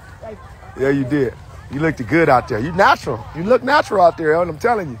 Yeah, you did. You looked good out there. You natural. You look natural out there, I'm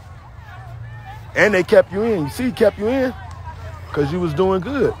telling you. And they kept you in. You see, kept you in because you was doing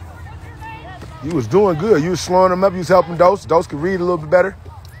good. You was doing good. You was slowing them up. You was helping Dose. Dose could read a little bit better.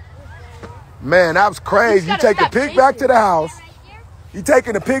 Man, that was crazy. You take the pig back to the house. You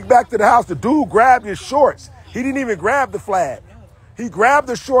taking the pig back to the house. The dude grabbed your shorts. He didn't even grab the flag. He grabbed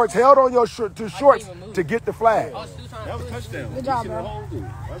the shorts, held on your shorts to get the flag. That was a touchdown. Good job, bro.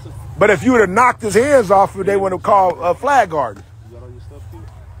 But if you would have knocked his hands off, they would have called a flag guard. You got all your stuff too?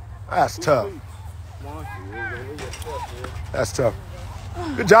 That's tough. That's tough.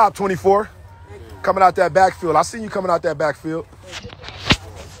 Good job, 24. Coming out that backfield. I seen you coming out that backfield.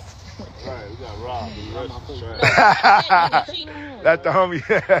 Right, we got robbed. That's the homie.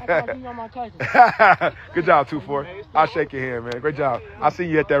 Good job, 2-4. I'll shake your hand, man. Great job. I seen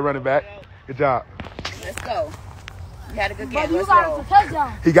you at that running back. Good job. Let's go. You had a good game. But you Let's got go. us a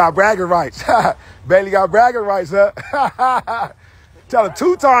touchdown. He got bragging rights. Bailey got bragging rights, huh? Tell him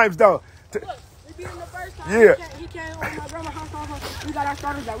 2 times, though. We beat him the first time. Yeah. He came over my grandma's house. We got our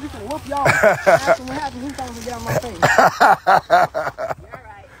starters that we can whoop y'all. After what happened, he told me to get on my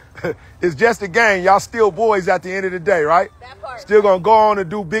face. It's just a game. Y'all still boys at the end of the day, right? That part. Still gonna go on and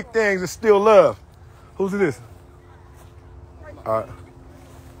do big things and still love. Who's this? All right.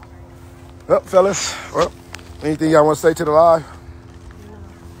 Well, fellas, well, anything y'all want to say to the live?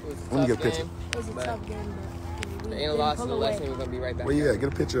 Let me get a picture. It was a tough game, but Ain't a loss in the lesson. We're gonna be right back. Where you at?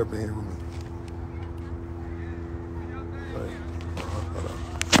 Get a picture up in here with me.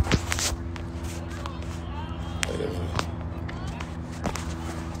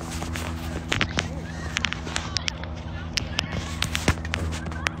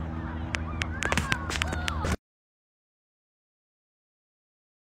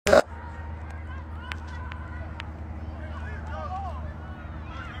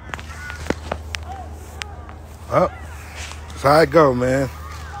 Well, that's how it go, man.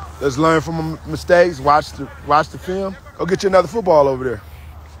 Let's learn from mistakes. Watch the film. Go get you another football over there.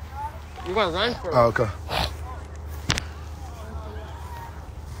 You're gonna run for it. Oh, okay.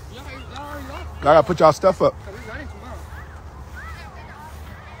 I gotta put y'all stuff up.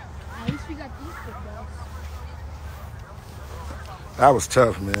 at least we got these footballs. That was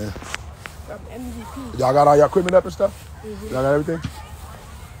tough, man. Got MVP. Y'all got all your equipment up and stuff? Y'all got everything?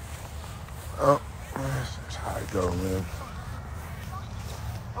 Oh, that's how it go, man.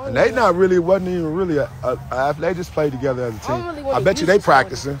 And they wasn't even really a athlete. They just played together as a team. really I bet you they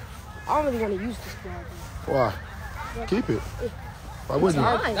practicing. I don't really want to use this squad. Why? Keep it. Why wouldn't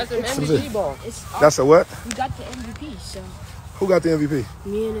you? That's an It's MVP ball. That's a what? We got the MVP, so Who got the MVP?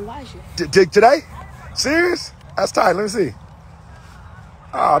 me and Elijah. Today? Serious? That's tight. Let me see.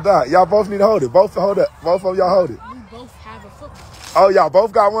 Oh, dog. Y'all both need to hold it. Both hold it. Both of y'all hold it. We both have a football. Oh, y'all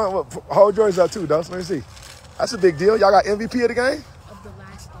both got one. Well, hold yours up too, though. Let me see. That's a big deal. Y'all got MVP of the game? Of the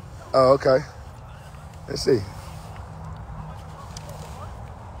last game. Oh, okay. Let's see.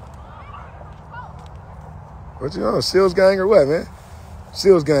 What you on? Seals gang or what, man?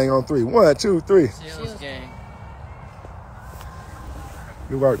 Seals gang on 3. 1, 2, 3. Seals gang.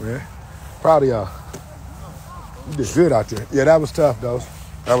 Good work, man. Proud of y'all. You did good out there. Yeah, that was tough, though.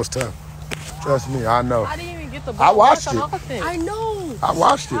 That was tough. Trust me, I know. I didn't even get the ball. I watched That's it. an offense. I know. I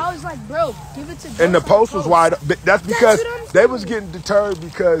watched it. I was like, bro, give it to. And the post was wide. That's because what I'm they was getting deterred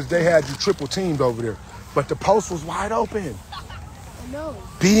because they had you triple teamed over there. But the post was wide open. I know.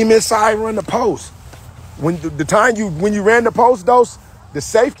 Beat him inside, run the post. When when you ran the post, those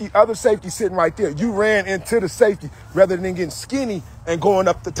the other safety sitting right there. You ran into the safety rather than getting skinny and going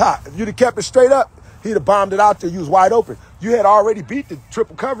up the top. If you'd have kept it straight up, he'd have bombed it out there. You was wide open. You had already beat the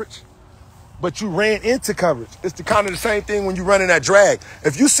triple coverage, but you ran into coverage. It's the kind of the same thing when you run in that drag.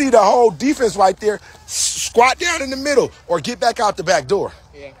 If you see the whole defense right there, squat down in the middle or get back out the back door.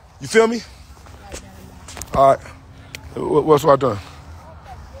 Yeah. You feel me? All right. What's what I done?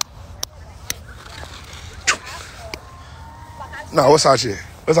 No, what's our shit?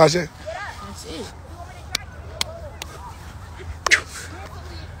 What's our shit? That's it.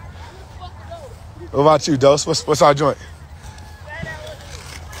 What about you, Dose? What's our joint?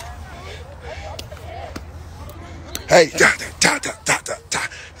 Hey,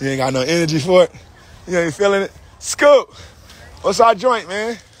 You ain't got no energy for it. You ain't feeling it. Scoop. What's our joint,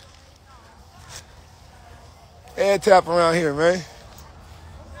 man? Head tap around here, man.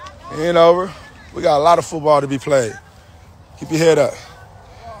 Ain't over. We got a lot of football to be played. Keep your head up.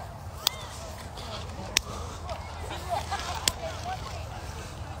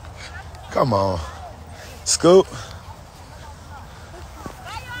 Come on. Scoop.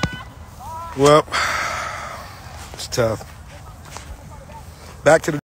 Well, it's tough. Back to the